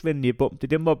er busvenlige bump. Det er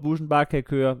dem, hvor bussen bare kan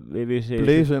køre, hvis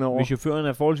chaufføren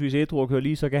er forholdsvis ædru og kører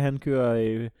lige, så kan han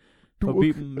køre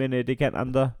forbi dem, men det kan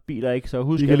andre biler ikke. Så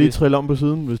husk, de kan lige trille om på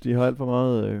siden, hvis de har alt for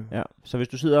meget... Ja, så hvis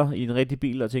du sidder i en rigtig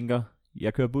bil og tænker,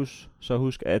 jeg kører bus, så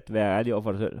husk at være ærlig over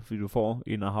for dig selv, fordi du får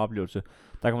en aha-oplevelse.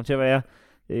 Der kommer til at være...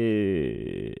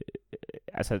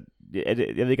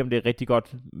 jeg ved ikke, om det er rigtig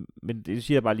godt, men det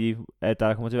siger bare lige, at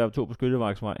der kommer til at være 2 på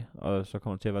Skyttemarksvej, og så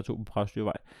kommer til at være 2 på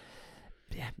Præstyrvej.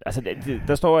 Ja, altså,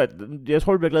 der står, at jeg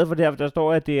tror, du bliver glad for det her, for der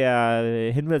står, at det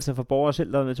er henvendelser fra borgere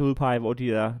selv, der er med til at udpege, hvor de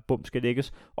der bump skal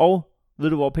lægges. Og ved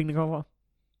du, hvor pengene kommer fra?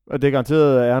 Og det er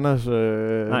garanteret Ernas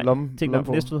lomme. Nej, tænk dig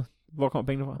Næstved. Hvor kommer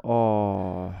pengene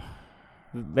fra?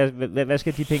 Hvad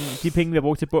skal de penge, vi har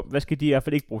brugt til bump, hvad skal de i hvert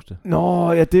fald ikke bruges til?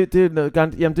 Nå, ja, det er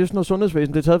sådan noget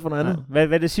sundhedsvæsen, det er taget fra noget andet. Hvad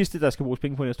er det sidste, der skal bruges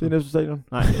penge på næste? Det er Næstved Stadion.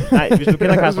 Nej, hvis du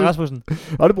kender Carsten Rasmussen.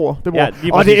 Og det bruger. Ja,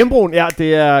 og det er Embroen, ja,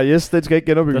 det er, den skal ikke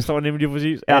genopbygges. Der står nemlig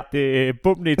præcis, at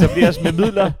bumpen etableres med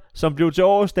midler, som blev til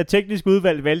års, da teknisk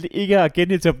udvalg valgte ikke at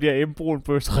genetablere Embroen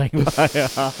på Østringvej.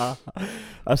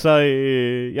 Og så,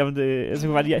 jeg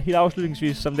skal bare lige helt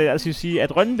afslutningsvis, som det altid sige,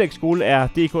 at Rønnebæk Skole er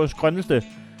DK's grønneste.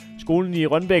 Skolen i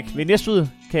Rønnebæk ved Næstved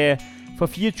kan for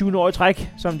 24 år i træk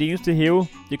som det eneste hæve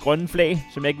det grønne flag,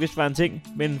 som jeg ikke vidste var en ting,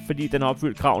 men fordi den har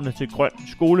opfyldt kravene til grøn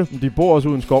skole. De bor også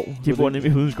uden skov. De bor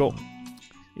nemlig uden skov.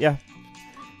 Ja.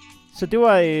 Så det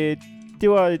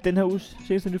var den her uges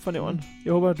seneste nyt fra nævren.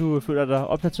 Jeg håber, du føler dig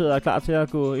opdateret og klar til at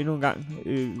gå endnu en gang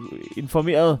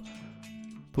informeret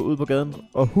ude på gaden.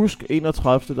 Og husk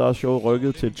 31. der er showet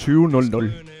rykket til 20.00.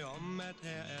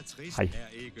 Hej.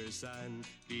 ikke sandt?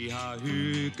 Vi har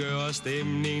hygge og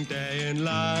stemning dagen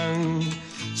lang.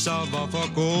 Så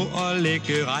hvorfor gå og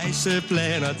lægge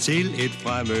rejseplaner til et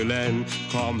fremmed land?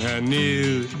 Kom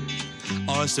herned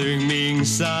og syng min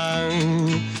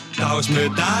sang. Dags med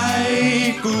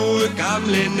dig, gode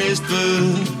gamle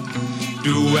Næstved.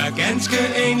 Du er ganske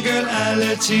enkel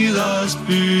alle tiders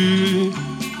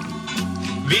by.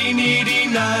 Vind i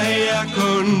din ej er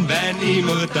kun vand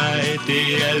imod dig. Det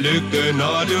er lykke,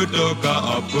 når du dukker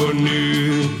op på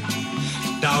ny.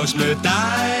 Dags med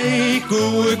dig,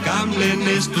 gode gamle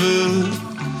Næstved.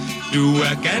 Du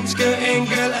er ganske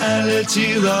enkel alle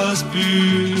tiders by.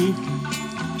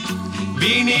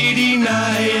 Vind i din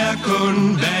ej er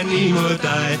kun vand imod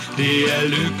dig. Det er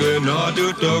lykke, når du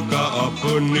dukker op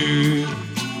på ny.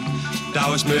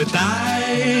 Dags med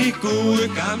dig, gode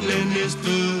gamle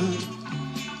Næstved.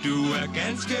 Du er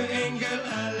ganske enkel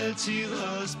alle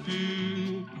tiders by.